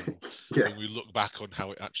 time Yeah. when we look back on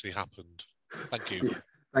how it actually happened. Thank you. Yeah,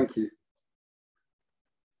 thank you.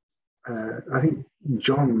 I think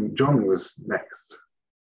John was next.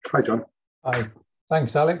 Hi, John. Hi.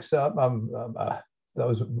 Thanks, Alex. That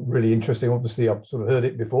was really interesting. Obviously, I've sort of heard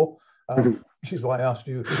it before, which is why I asked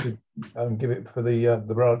you if you could give it for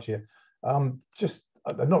the branch here. Just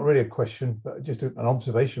not really a question, but just an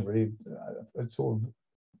observation, really. Sort of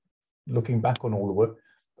looking back on all the work,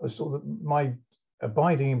 sort of my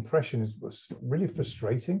abiding impression was really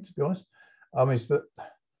frustrating, to be honest. Is that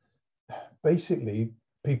basically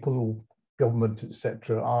people, government,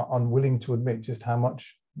 etc., are unwilling to admit just how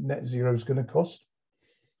much net zero is going to cost.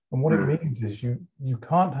 And what it means is you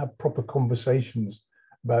can't have proper conversations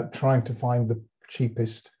about trying to find the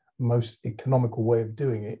cheapest, most economical way of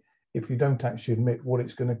doing it if you don't actually admit what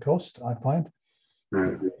it's going to cost, I find.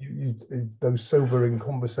 Those sobering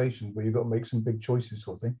conversations where you've got to make some big choices,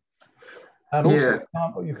 sort of thing. And also,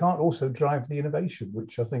 you can't also drive the innovation,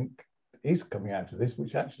 which I think is coming out of this,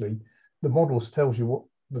 which actually the models tells you what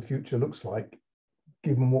the future looks like,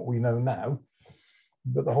 given what we know now.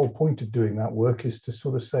 But the whole point of doing that work is to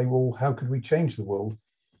sort of say, well, how could we change the world?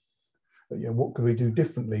 What could we do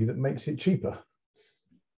differently that makes it cheaper?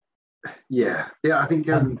 Yeah, I think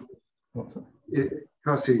to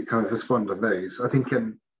kind of respond on those, I think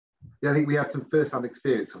I think we had some first-hand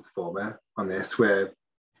experience of the former on this, where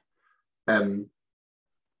I'm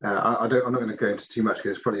not going to go into too much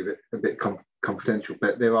because it's probably a bit confidential,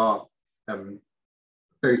 but there are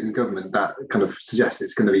those in government that kind of suggest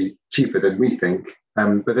it's going to be cheaper than we think.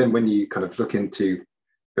 But then when you kind of look into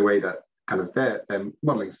the way that kind of their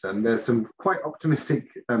modeling's done, there's some quite optimistic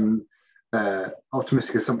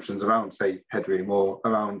assumptions around, say, headroom, or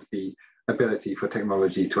around the ability for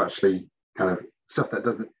technology to actually kind of stuff that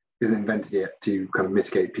isn't invented yet to kind of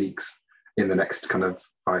mitigate peaks in the next kind of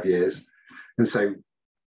 5 years. And so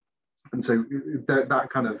that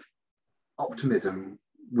kind of optimism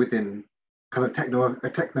within kind of techno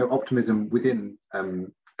optimism within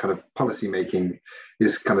kind of policy making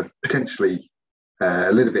is kind of potentially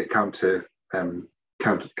a little bit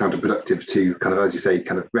counterproductive to kind of, as you say,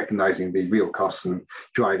 kind of recognizing the real costs and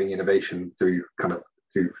driving innovation through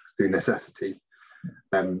necessity.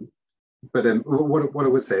 But what I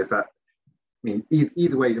would say is that, I mean,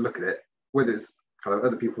 either way you look at it, whether it's kind of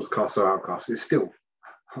other people's costs or our costs, it's still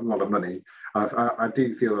a lot of money. I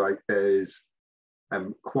do feel like there's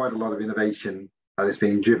quite a lot of innovation that is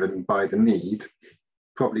being driven by the need.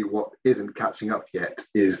 Probably what isn't catching up yet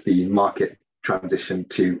is the market transition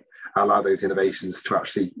to allow those innovations to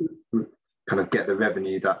actually kind of get the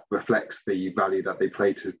revenue that reflects the value that they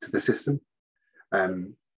play to the system.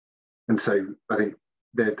 And so I think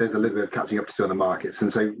there's a little bit of catching up to do on the markets.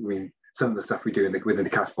 And so, I mean, some of the stuff we do within the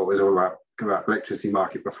Catapult is all about electricity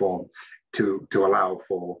market reform to allow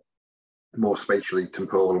for more spatially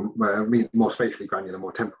temporal, more spatially granular,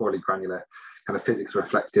 more temporally granular kind of physics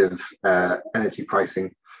reflective energy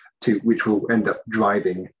pricing, which will end up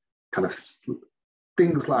driving kind of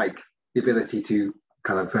things like the ability to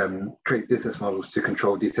kind of create business models to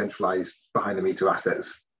control decentralized behind the meter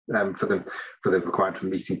assets for the required for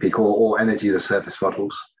meeting peak, or energy as a service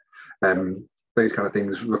models. Those kind of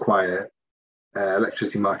things require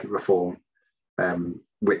electricity market reform,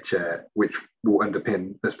 which will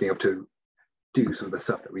underpin us being able to do some of the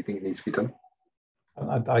stuff that we think needs to be done.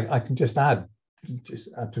 I can just add to just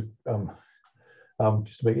to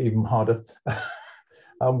make it even harder.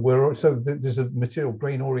 There's a material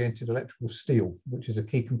grain-oriented electrical steel, which is a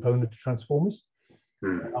key component to transformers,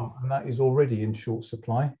 and that is already in short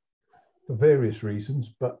supply for various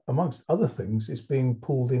reasons. But amongst other things, it's being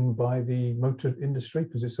pulled in by the motor industry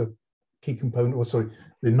because it's a key component. Or sorry,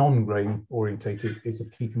 the non-grain orientated is a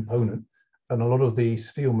key component, and a lot of the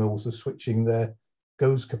steel mills are switching their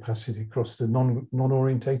GOES capacity across to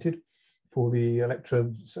non-orientated for the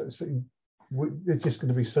electro. So there's just going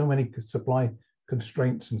to be so many supply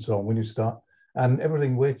constraints and so on when you start, and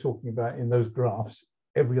everything we're talking about in those graphs,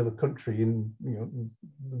 every other country in the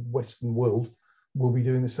Western world will be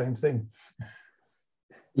doing the same thing.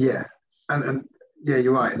 Yeah, and yeah,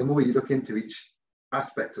 you're right. The more you look into each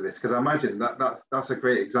aspect of this, because I imagine that's a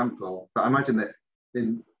great example. But I imagine that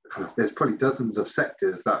there's probably dozens of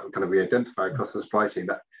sectors that kind of we identify across the supply chain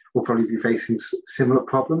that will probably be facing similar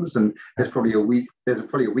problems, and there's probably a weak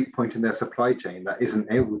point in their supply chain that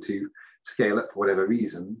isn't able to scale up for whatever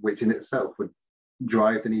reason, which in itself would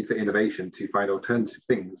drive the need for innovation to find alternative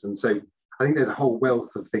things. And so I think there's a whole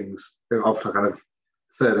wealth of things of kind of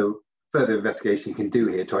further investigation you can do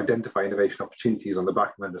here to identify innovation opportunities on the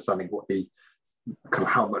back of understanding what the kind of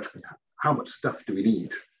how much stuff do we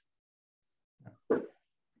need.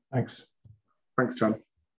 Thanks, John.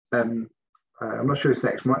 I'm not sure who's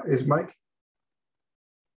next. Is Mike?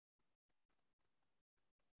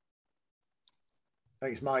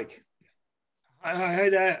 Thanks, Mike. Hi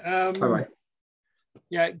there. Hi, Mike.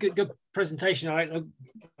 Yeah, good presentation.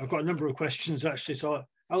 I've got a number of questions actually, so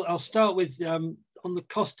I'll start with on the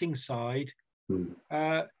costing side.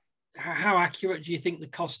 How accurate do you think the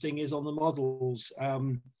costing is on the models?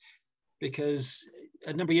 Because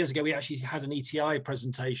a number of years ago we actually had an ETI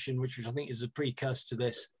presentation, which I think is a precursor to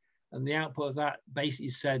this, and the output of that basically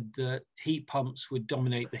said that heat pumps would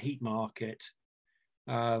dominate the heat market,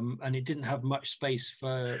 and it didn't have much space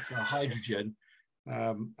for hydrogen.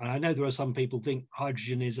 And I know there are some people think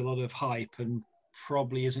hydrogen is a lot of hype and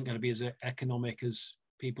probably isn't going to be as economic as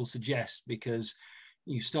people suggest, because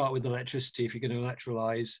you start with electricity. If you're going to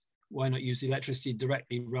electrolyze, why not use the electricity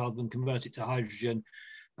directly rather than convert it to hydrogen,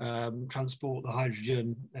 transport the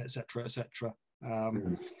hydrogen, etc., etc.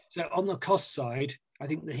 So on the cost side, I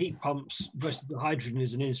think the heat pumps versus the hydrogen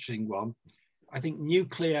is an interesting one. I think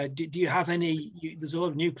nuclear, do you have any, there's a lot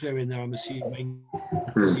of nuclear in there, I'm assuming,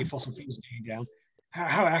 because your fossil fuels are going down.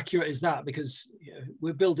 How accurate is that? Because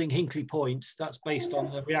we're building Hinkley Point, that's based on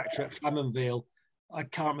the reactor at Flamanville. I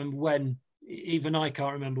can't remember when, even I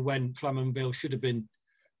can't remember when Flamanville should have been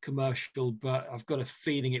commercial, but I've got a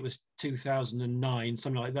feeling it was 2009,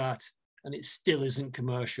 something like that, and it still isn't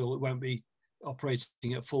commercial. It won't be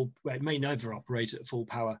operating at full, well, it may never operate at full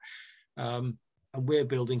power. And we're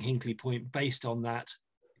building Hinkley Point based on that.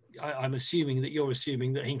 I'm assuming that you're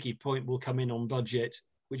assuming that Hinkley Point will come in on budget,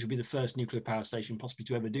 which will be the first nuclear power station possibly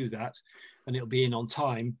to ever do that, and it'll be in on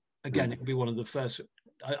time. Again, it'll be one of the first.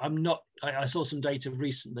 I saw some data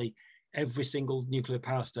recently. Every single nuclear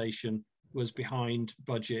power station was behind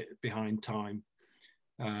budget, behind time.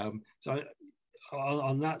 So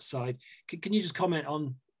on that side, can you just comment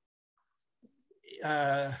on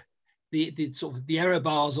the sort of the error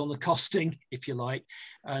bars on the costing, if you like,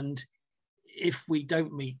 and if we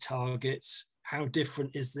don't meet targets, how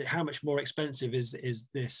different is the, how much more expensive is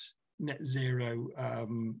this net zero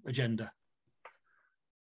agenda?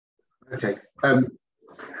 Okay,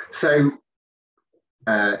 so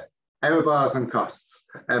error bars and costs.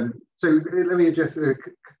 So let me address a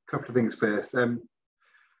couple of things first.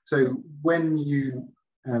 So when you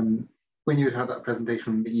had that presentation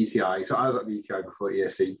from the ETI, so I was at the ETI before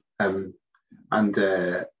ESC, and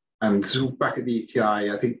back at the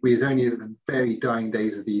ETI, I think we was only at the very dying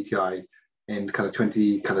days of the ETI in kind of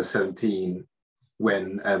 2017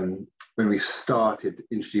 when we started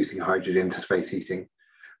introducing hydrogen into space heating,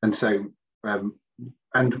 and so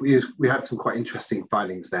and we had some quite interesting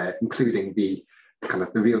findings there, including the kind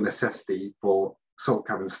of the real necessity for salt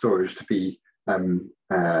cavern storage to be kind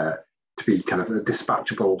of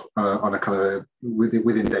dispatchable on a kind of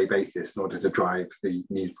within day basis in order to drive the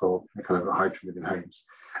need for kind of hydrogen within homes.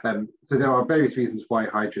 So there are various reasons why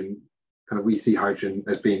hydrogen, kind of we see hydrogen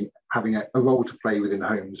as having a role to play within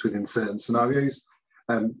homes within certain scenarios.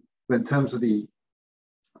 But in terms of the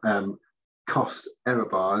cost error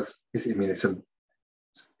bars, it's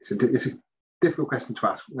a difficult question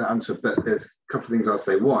to answer, but there's a couple of things I'll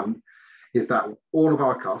say. One is that all of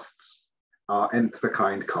our costs are nth of a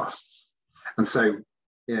kind costs. And so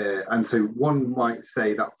one might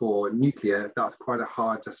say that for nuclear, that's quite a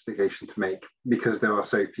hard justification to make because there are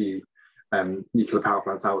so few nuclear power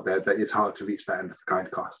plants out there that it's hard to reach that nth of a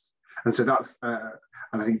kind cost. And so that's,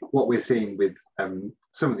 and I think what we're seeing with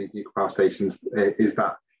some of these nuclear power stations is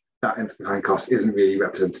that nth of a kind cost isn't really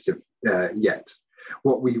representative yet.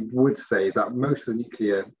 What we would say is that most of the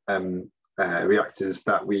nuclear reactors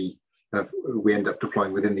that we end up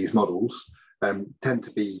deploying within these models tend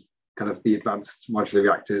to be kind of the advanced modular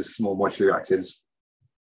reactors, small modular reactors,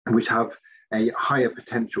 which have a higher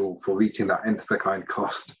potential for reaching that nth of a kind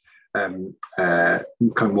cost kind of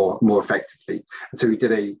more effectively. And so we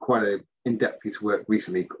did quite an in-depth piece of work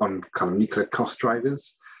recently on kind of nuclear cost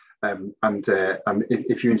drivers, and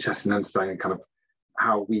if you're interested in understanding kind of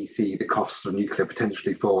how we see the costs of nuclear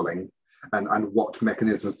potentially falling and what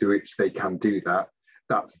mechanisms through which they can do that,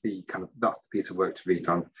 that's the piece of work to read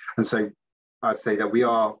on. And so I'd say that we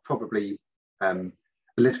are probably a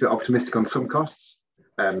little bit optimistic on some costs,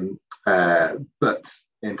 but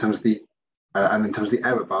in terms of the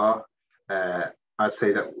error bar, I'd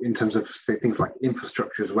say that in terms of say things like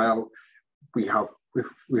infrastructure as well, we have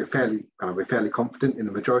we're fairly confident in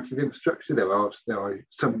the majority of infrastructure. There are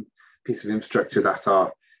some pieces of infrastructure that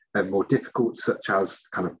are more difficult, such as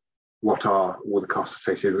kind of what are all the costs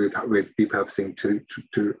associated with repurposing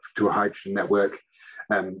to a hydrogen network.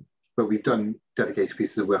 But we've done dedicated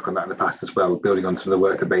pieces of work on that in the past as well, building on some of the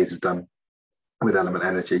work that BEIS have done with Element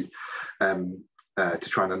Energy to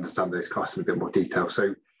try and understand those costs in a bit more detail.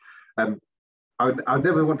 So I would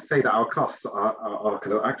never want to say that our costs are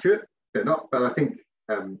kind of accurate. They're not, but I think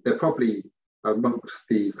they're probably amongst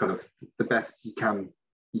the kind of the best you can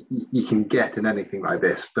get in anything like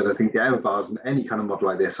this. But I think the error bars in any kind of model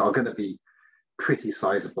like this are going to be pretty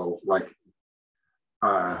sizable. Like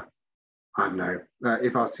I don't know,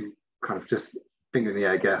 if I was to kind of just finger in the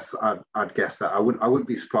air guess, I'd guess that I wouldn't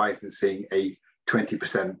be surprised in seeing a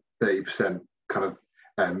 20%, 30% kind of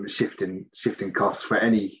shift in costs for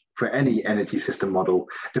any energy system model,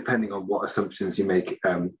 depending on what assumptions you make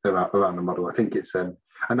around the model. I think it's and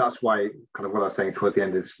that's why kind of what I was saying towards the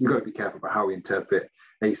end is we've got to be careful about how we interpret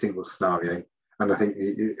a single scenario. And I think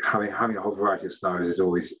having a whole variety of scenarios is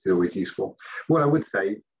always useful. What I would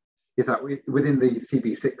say is that within the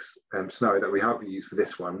CB6 scenario that we have used for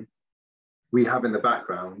this one, we have in the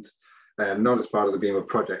background, not as part of the BEMA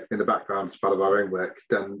project, in the background as part of our own work,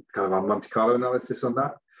 done kind of our Monte Carlo analysis on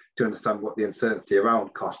that to understand what the uncertainty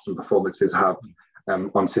around costs and performances have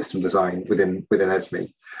on system design within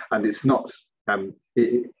ESME. And it's not,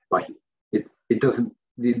 it doesn't,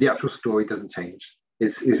 the actual story doesn't change.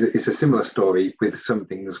 It's a similar story with some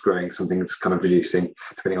things growing, some things kind of reducing,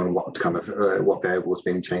 depending on what kind of what variables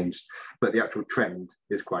being changed. But the actual trend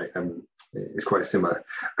is quite similar.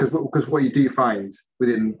 Because what you do find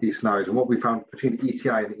within these scenarios, and what we found between the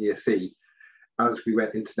ETI and the ESC, as we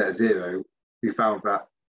went into net zero, we found that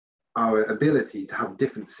our ability to have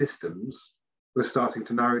different systems was starting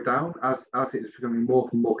to narrow down as it was becoming more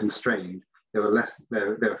and more constrained. There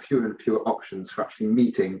were fewer and fewer options for actually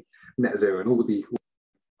meeting net zero and all the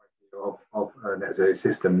of a net zero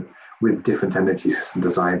system with different energy system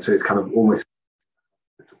design. So it's kind of almost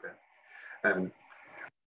a little bit.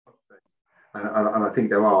 And I think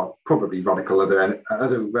there are probably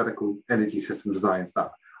other radical energy system designs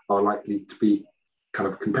that are likely to be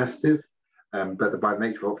kind of competitive. But by the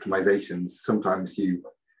nature of optimizations, sometimes you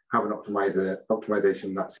have an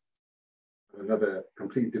optimization that's another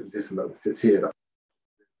completely different system that sits here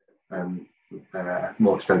that's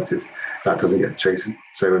more expensive, that doesn't get chosen.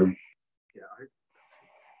 So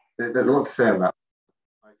there's a lot to say on that.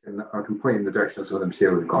 I can point in the direction of some of them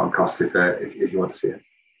here we've got on costs if you want to see it.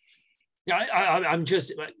 Yeah,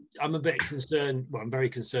 I'm a bit concerned. Well, I'm very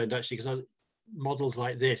concerned actually, because models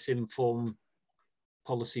like this inform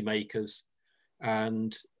policymakers,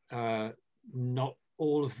 and not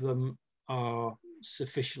all of them are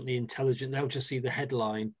sufficiently intelligent. They'll just see the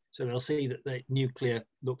headline, so they'll see that nuclear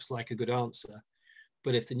looks like a good answer.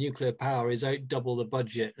 But if the nuclear power is double the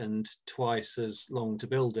budget and twice as long to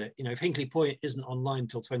build it, if Hinkley Point isn't online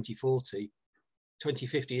until 2040,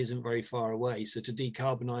 2050 isn't very far away. So to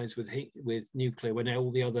decarbonise with nuclear, when all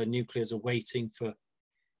the other nuclears are waiting for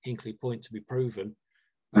Hinkley Point to be proven,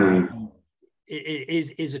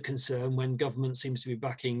 it is a concern when government seems to be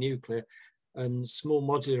backing nuclear, and small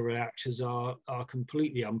modular reactors are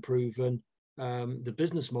completely unproven. The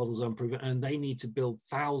business models are unproven, and they need to build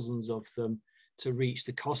thousands of them to reach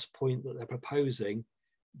the cost point that they're proposing.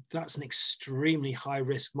 That's an extremely high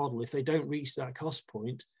risk model. If they don't reach that cost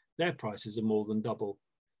point, their prices are more than double.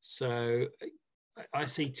 So I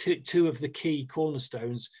see two of the key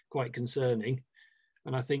cornerstones quite concerning.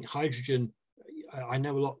 And I think hydrogen, I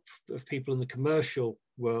know a lot of people in the commercial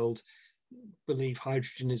world believe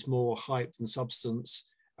hydrogen is more hype than substance,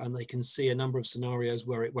 and they can see a number of scenarios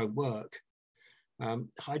where it won't work.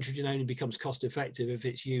 Hydrogen only becomes cost effective if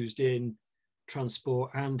it's used in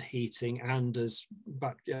transport and heating and as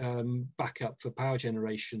backup for power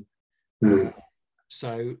generation.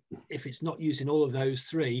 So if it's not using all of those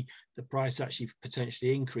three, the price actually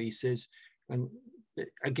potentially increases. And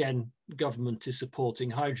again, government is supporting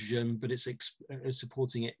hydrogen, but it's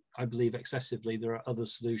supporting it, I believe, excessively. There are other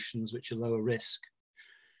solutions which are lower risk,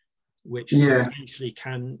 which potentially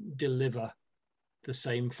can deliver the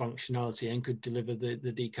same functionality and could deliver the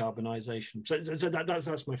decarbonisation. So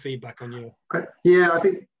that's my feedback on you. Yeah, I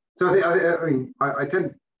think so.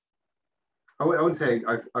 I wouldn't say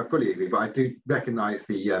I fully agree, but I do recognise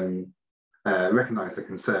the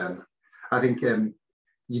concern. I think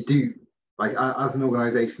you do, like, as an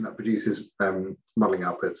organisation that produces modelling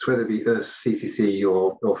outputs, whether it be us, CCC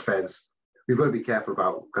or FES, we've got to be careful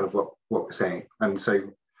about kind of what we're saying. And so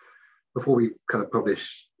before we kind of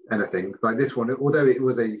publish anything. Like this one, although it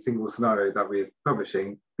was a single scenario that we're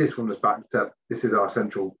publishing, this one was backed up. This is our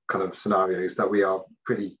central kind of scenarios that we are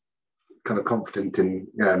pretty kind of confident in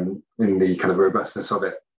the kind of robustness of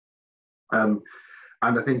it. And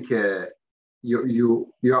I think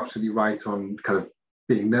you're absolutely right on kind of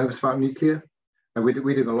being nervous about nuclear. And we're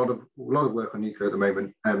doing a lot of work on nuclear at the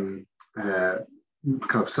moment. Kind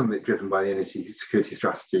of some of it driven by the energy security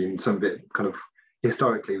strategy, and some of it kind of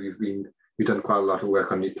historically we've done quite a lot of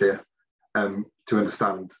work on nuclear to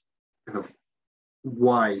understand kind of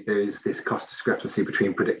why there is this cost discrepancy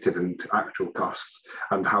between predicted and actual costs,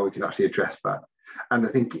 and how we can actually address that. And I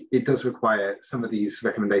think it does require some of these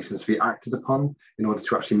recommendations to be acted upon in order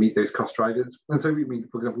to actually meet those cost drivers. And so we,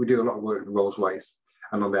 for example, we do a lot of work with Rolls-Royce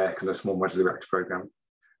and on their kind of small modular reactor program.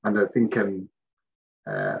 And I think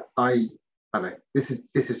I don't know, this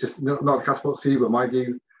is just not Catapult's view, but my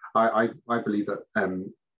view. I believe that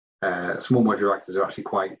small modular reactors are actually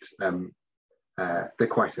quite they're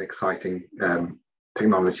quite an exciting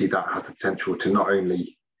technology that has the potential to not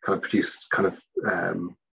only kind of produce kind of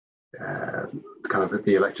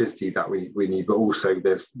the electricity that we need, but also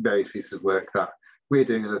there's various pieces of work that we're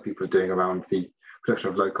doing and other people are doing around the production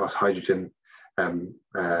of low-cost hydrogen and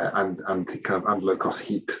low-cost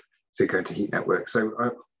heat to go into heat networks. So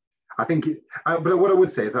I think, but what I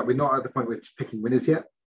would say is that we're not at the point where we're picking winners yet.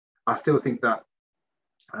 I still think that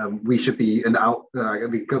we should be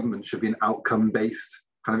the government should be an outcome-based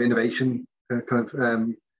kind of innovation, they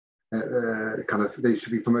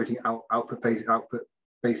should be promoting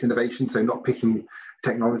output-based innovation. So not picking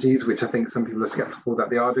technologies, which I think some people are skeptical that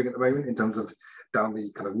they are doing at the moment in terms of down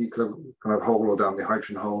the kind of nuclear kind of hole or down the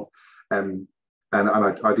hydrogen hole. And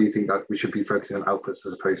I do think that we should be focusing on outputs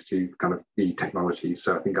as opposed to kind of the technologies.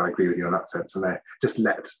 So I think I agree with you in that sense. And just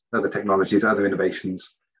let other technologies, other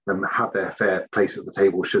innovations have their fair place at the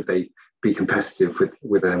table should they be competitive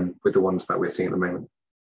with the ones that we're seeing at the moment.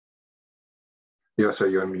 Yeah, so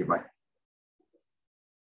you're on mute, Mike.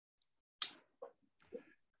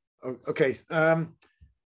 Okay.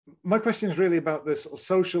 My question is really about this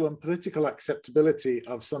social and political acceptability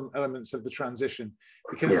of some elements of the transition,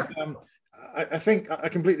 because I think I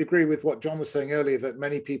completely agree with what John was saying earlier, that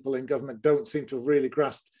many people in government don't seem to have really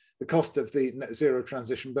grasped the cost of the net zero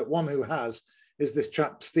transition, but one who has is this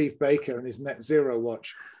chap, Steve Baker, and his net zero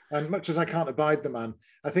watch. And much as I can't abide the man,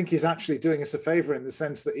 I think he's actually doing us a favor in the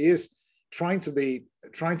sense that he is trying to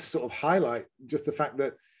sort of highlight just the fact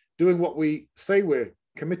that doing what we say we're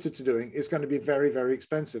committed to doing is going to be very, very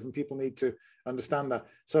expensive, and people need to understand that.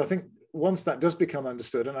 So I think once that does become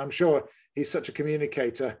understood, and I'm sure he's such a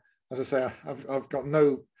communicator, as I say, I've got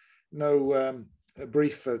no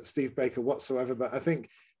brief for Steve Baker whatsoever, but I think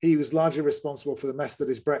he was largely responsible for the mess that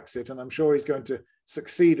is Brexit, and I'm sure he's going to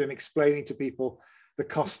succeed in explaining to people the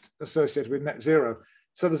cost associated with net zero.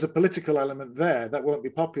 So there's a political element there that won't be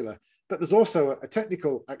popular, but there's also a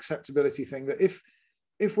technical acceptability thing that if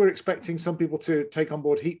we're expecting some people to take on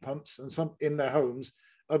board heat pumps and some in their homes,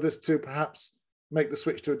 others to perhaps make the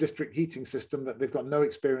switch to a district heating system that they've got no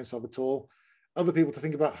experience of at all, other people to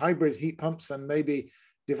think about hybrid heat pumps and maybe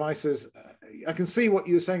devices. I can see what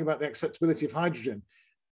you were saying about the acceptability of hydrogen.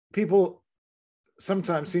 People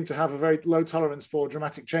sometimes seem to have a very low tolerance for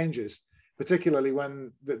dramatic changes, particularly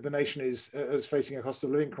when the nation is facing a cost of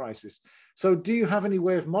living crisis. So do you have any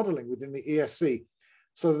way of modeling within the ESC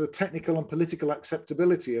so the technical and political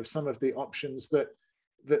acceptability of some of the options that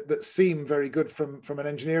seem very good from an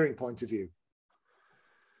engineering point of view?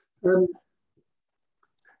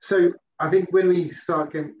 So I think when we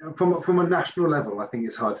start getting from a national level, I think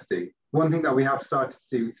it's hard to do. One thing that we have started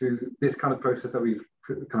to do through this kind of process that we've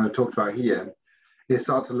kind of talked about here is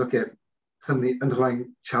start to look at some of the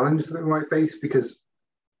underlying challenges that we might face, because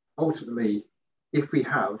ultimately, if we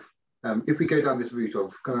go down this route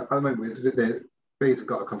of kind of, at the moment, they've basically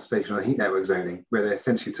got a consultation on heat network zoning, where they're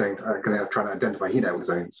essentially saying, trying to identify heat network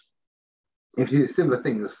zones. If you do similar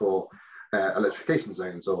things for electrification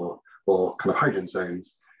zones or kind of hydrogen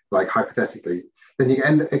zones, like hypothetically, then you're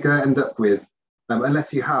going to end up with,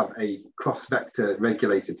 unless you have a cross-vector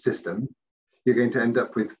regulated system, you're going to end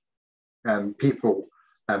up with people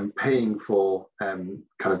paying for kind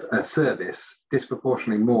of a service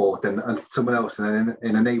disproportionately more than someone else in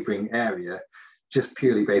a neighbouring area, just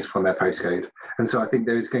purely based on their postcode. And so I think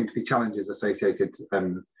there is going to be challenges associated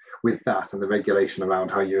with that and the regulation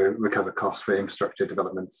around how you recover costs for infrastructure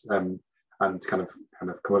development and kind of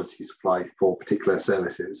commodity supply for particular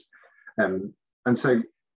services. And so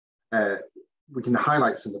we can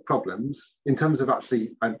highlight some of the problems in terms of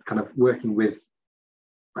actually kind of working with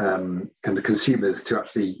kind of consumers to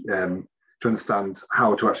actually to understand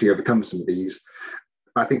how to actually overcome some of these.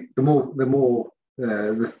 I think the more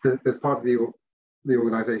there's part of the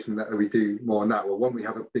organisation that we do more now. Well, one, we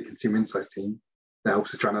have a big consumer insights team that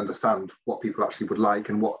helps us try and understand what people actually would like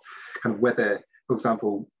and what kind of whether, for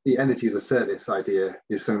example, the energy as a service idea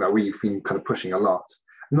is something that we've been kind of pushing a lot,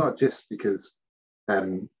 not just because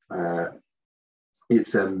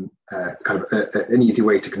it's kind of an easy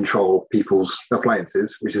way to control people's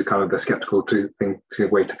appliances, which is kind of the skeptical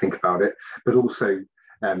way to think about it, but also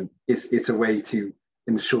it's a way to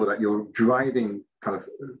ensure that you're driving kind of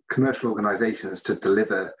commercial organizations to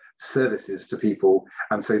deliver services to people,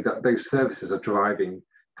 and so that those services are driving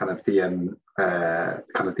kind of the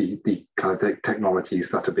technologies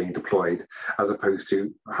that are being deployed, as opposed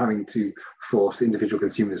to having to force individual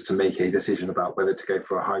consumers to make a decision about whether to go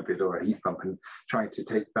for a hybrid or a heat pump, and trying to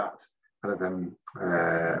take that kind of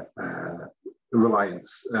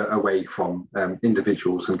reliance away from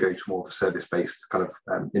individuals and go to more of a service-based kind of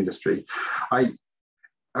industry. I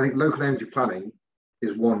think local energy planning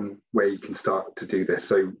is one way you can start to do this.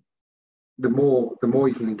 So the more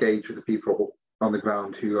you can engage with the people on the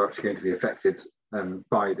ground who are actually going to be affected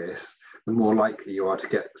by this, the more likely you are to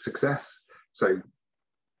get success. So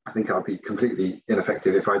I think I'd be completely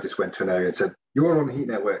ineffective if I just went to an area and said, "You're on heat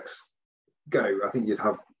networks, go." I think you'd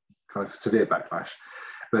have kind of severe backlash.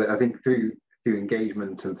 But I think through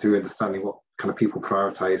engagement and through understanding what kind of people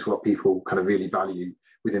prioritize, what people kind of really value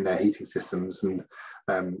within their heating systems, and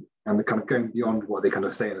the kind of going beyond what they kind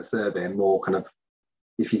of say in a survey, and more kind of,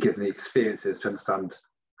 if you give them the experiences to understand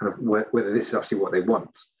kind of whether this is actually what they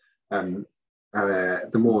want, the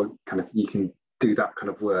more kind of you can do that kind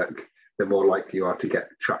of work, the more likely you are to get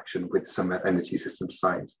traction with some energy system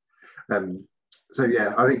science. So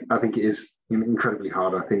yeah, I think it is incredibly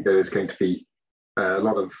hard. I think there is going to be a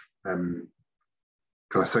lot of kind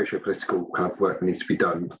of socio-political kind of work that needs to be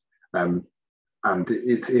done. And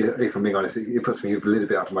if I'm being honest, it puts me a little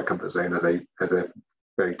bit out of my comfort zone as a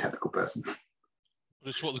very technical person. But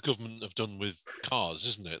it's what the government have done with cars,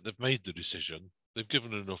 isn't it? They've made the decision. They've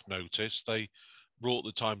given enough notice. They brought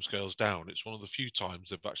the timescales down. It's one of the few times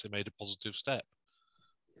they've actually made a positive step.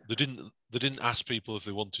 They didn't ask people if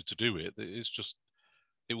they wanted to do it. It's just,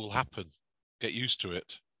 it will happen. Get used to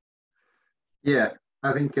it. Yeah,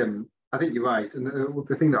 I think you're right. And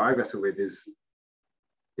the thing that I wrestle with is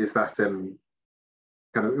that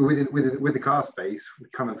kind of with the car space,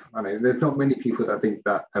 kind of, I know there's not many people that think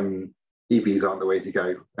that EVs aren't the way to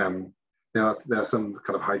go. There are some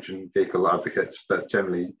kind of hydrogen vehicle advocates, but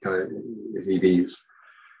generally kind of is EVs.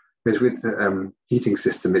 Whereas with the heating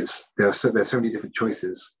system, there's so many different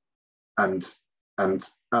choices, and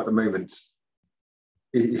at the moment,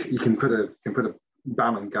 you can put a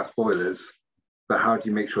ban on gas boilers, but how do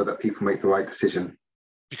you make sure that people make the right decision?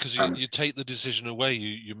 Because you take the decision away,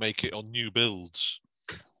 you make it on new builds.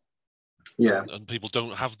 Yeah, and people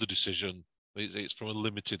don't have the decision. It's from a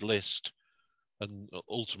limited list, and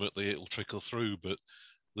ultimately it'll trickle through. But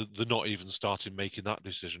they're not even starting making that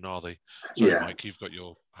decision, are they? Sorry, yeah. Mike, you've got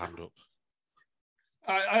your hand up.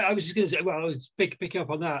 I was just going to say, well, I was picking up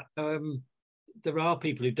on that. There are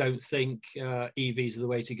people who don't think EVs are the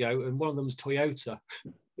way to go, and one of them is Toyota,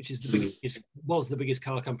 which is was the biggest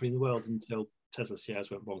car company in the world until Tesla shares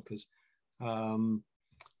went bonkers.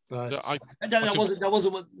 But that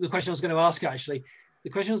wasn't what the question I was going to ask, actually. The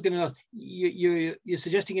question I was going to ask, you're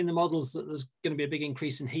suggesting in the models that there's going to be a big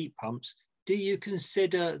increase in heat pumps. Do you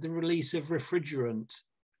consider the release of refrigerant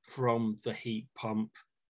from the heat pump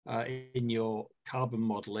in your carbon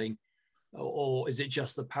modelling, or is it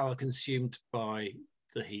just the power consumed by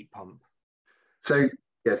the heat pump? So,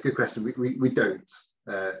 yeah, it's a good question. We don't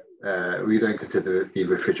consider the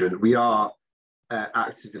refrigerant. We are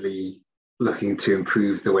actively looking to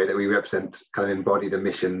improve the way that we represent kind of embodied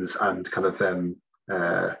emissions and kind of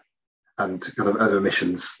other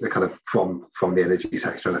emissions kind of from the energy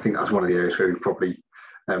sector. And I think that's one of the areas where we probably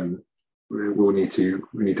we'll need to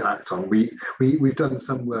act on. We've done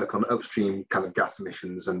some work on upstream kind of gas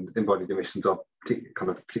emissions and embodied emissions of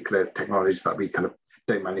particular technologies that we kind of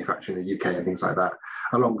don't manufacture in the UK and things like that,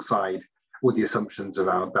 alongside all the assumptions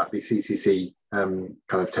around that the CCC kind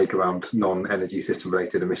of take around non-energy system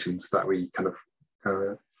related emissions that we kind of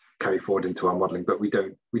carry forward into our modelling, but we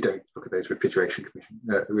don't look at those refrigerant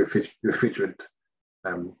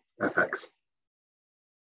effects.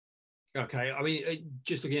 Okay, I mean,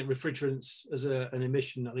 just looking at refrigerants as an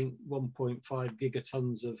emission, I think 1.5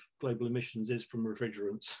 gigatons of global emissions is from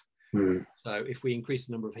refrigerants. So if we increase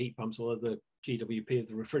the number of heat pumps, although the GWP of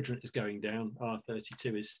the refrigerant is going down,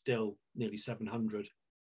 R32 is still nearly 700.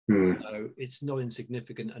 So it's not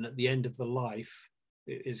insignificant. And at the end of the life,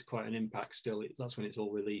 it is quite an impact still. That's when it's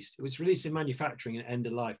all released. It was released in manufacturing at end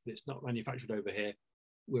of life, but it's not manufactured over here.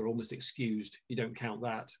 we're almost excused. You don't count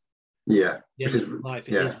that. Yeah, The end of life,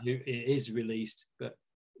 it is released, but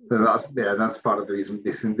that's part of the reason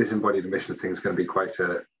this embodied emissions thing is going to be quite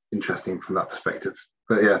interesting from that perspective.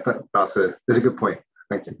 But yeah, that's a good point.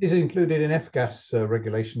 Thank you. Is it included in F-gas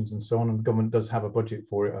regulations and so on? And the government does have a budget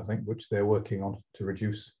for it, I think, which they're working on to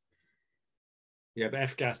reduce. Yeah, but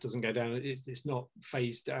F-gas doesn't go down. It's not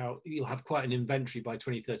phased out. You'll have quite an inventory by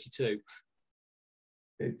 2032.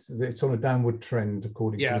 It's on a downward trend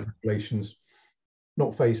according to the regulations,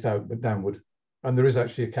 not phased out, but downward. And there is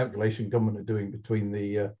actually a calculation government are doing between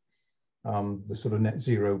the sort of net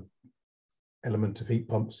zero element of heat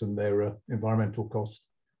pumps and their environmental costs.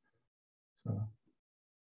 So.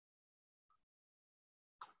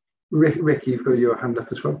 Rick, you've got your hand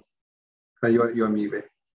up as well. You're on mute, Rick.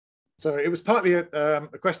 So it was partly a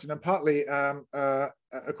question and partly a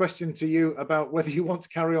question to you about whether you want to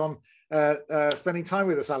carry on spending time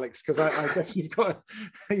with us, Alex, because I guess you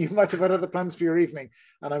might have had other plans for your evening,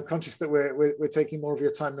 and I'm conscious that we're taking more of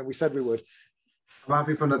your time than we said we would. I'm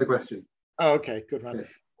happy for another question. Oh, okay, good man. Yeah.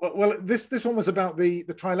 Well, this one was about the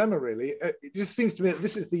trilemma, really. It just seems to me that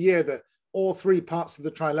this is the year that all three parts of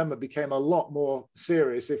the trilemma became a lot more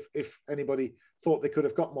serious, if anybody thought they could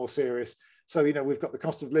have got more serious. So, we've got the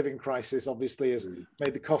cost of living crisis, obviously, has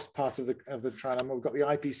made the cost part of the trilemma. We've got the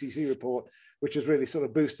IPCC report, which has really sort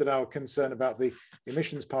of boosted our concern about the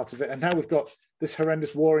emissions part of it. And now we've got this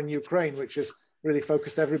horrendous war in Ukraine, which has really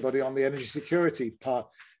focused everybody on the energy security part.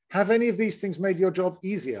 Have any of these things made your job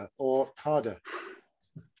easier or harder?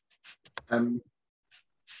 I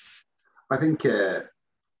think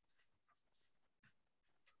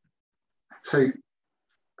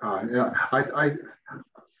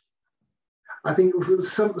I think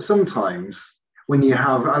sometimes when you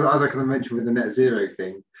have, as I kind of mentioned with the net zero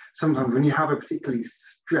thing, sometimes when you have a particularly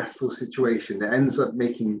stressful situation, it ends up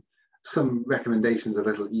making some recommendations a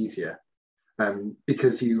little easier,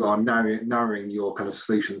 because you are narrowing your kind of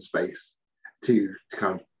solution space to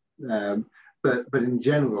kind of, but in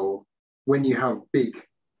general, when you have big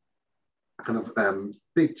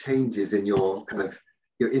changes in your kind of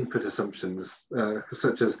your input assumptions,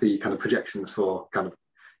 such as the kind of projections for kind of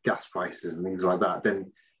gas prices and things like that,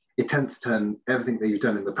 then it tends to turn everything that you've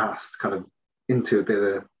done in the past kind of into a bit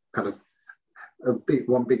of kind of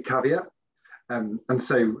one big caveat, and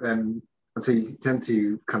so you tend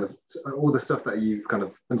to kind of all the stuff that you've kind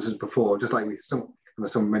of understood before, just like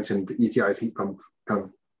someone mentioned ETI's heat pump kind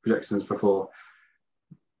of projections before.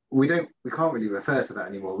 We can't really refer to that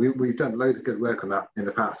anymore. We've done loads of good work on that in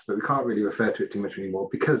the past, but we can't really refer to it too much anymore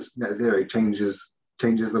because net zero changes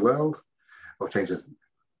the world, or changes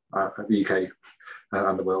the UK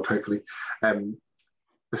and the world, hopefully.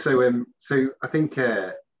 So I think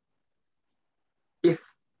and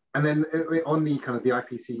then on the kind of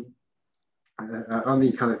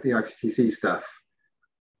the IPCC stuff,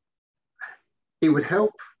 it would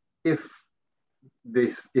help if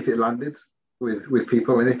it landed with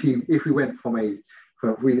people, and if we went from our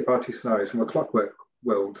two scenarios, from a clockwork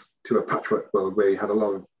world to a patchwork world where we had a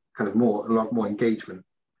lot more engagement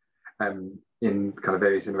in kind of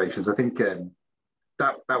various innovations, I think that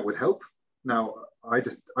would help. Now I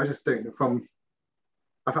just don't know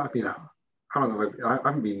I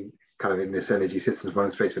haven't been kind of in this energy systems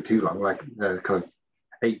running space for too long, like kind of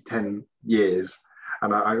 8-10 years,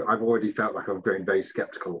 and I've already felt like I'm growing very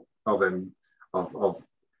skeptical of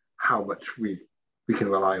how much we can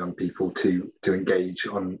rely on people to engage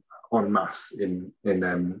en masse in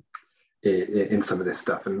some of this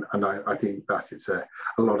stuff, and I think that it's a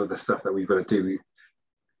lot of the stuff that we've got to do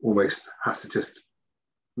almost has to just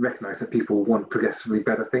recognize that people want progressively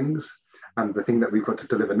better things, and the thing that we've got to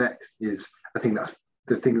deliver next is, I think that's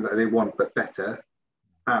the things that they want but better,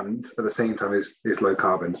 and at the same time is low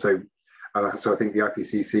carbon. So I think the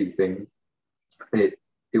IPCC thing,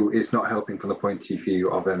 it's not helping from the point of view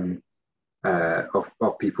of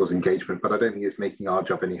people's engagement, but I don't think it's making our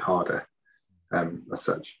job any harder as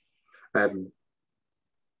such. Yeah,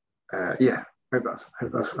 hope that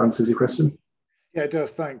answers your question. Yeah, it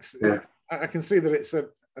does. Thanks. Yeah. I can see that it's a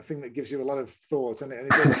thing that gives you a lot of thought, and it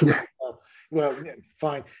does. Yeah. Well,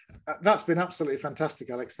 fine. That's been absolutely fantastic,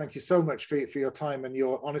 Alex. Thank you so much for your time and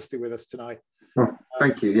your honesty with us tonight. Oh,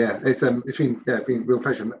 thank you. Yeah, it's been a real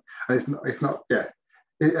pleasure, and it's not.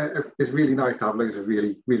 It's really nice to have loads of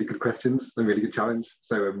really good questions and really good challenge.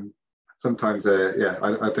 So sometimes I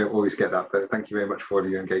don't always get that, but thank you very much for all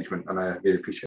your engagement, and I really appreciate it.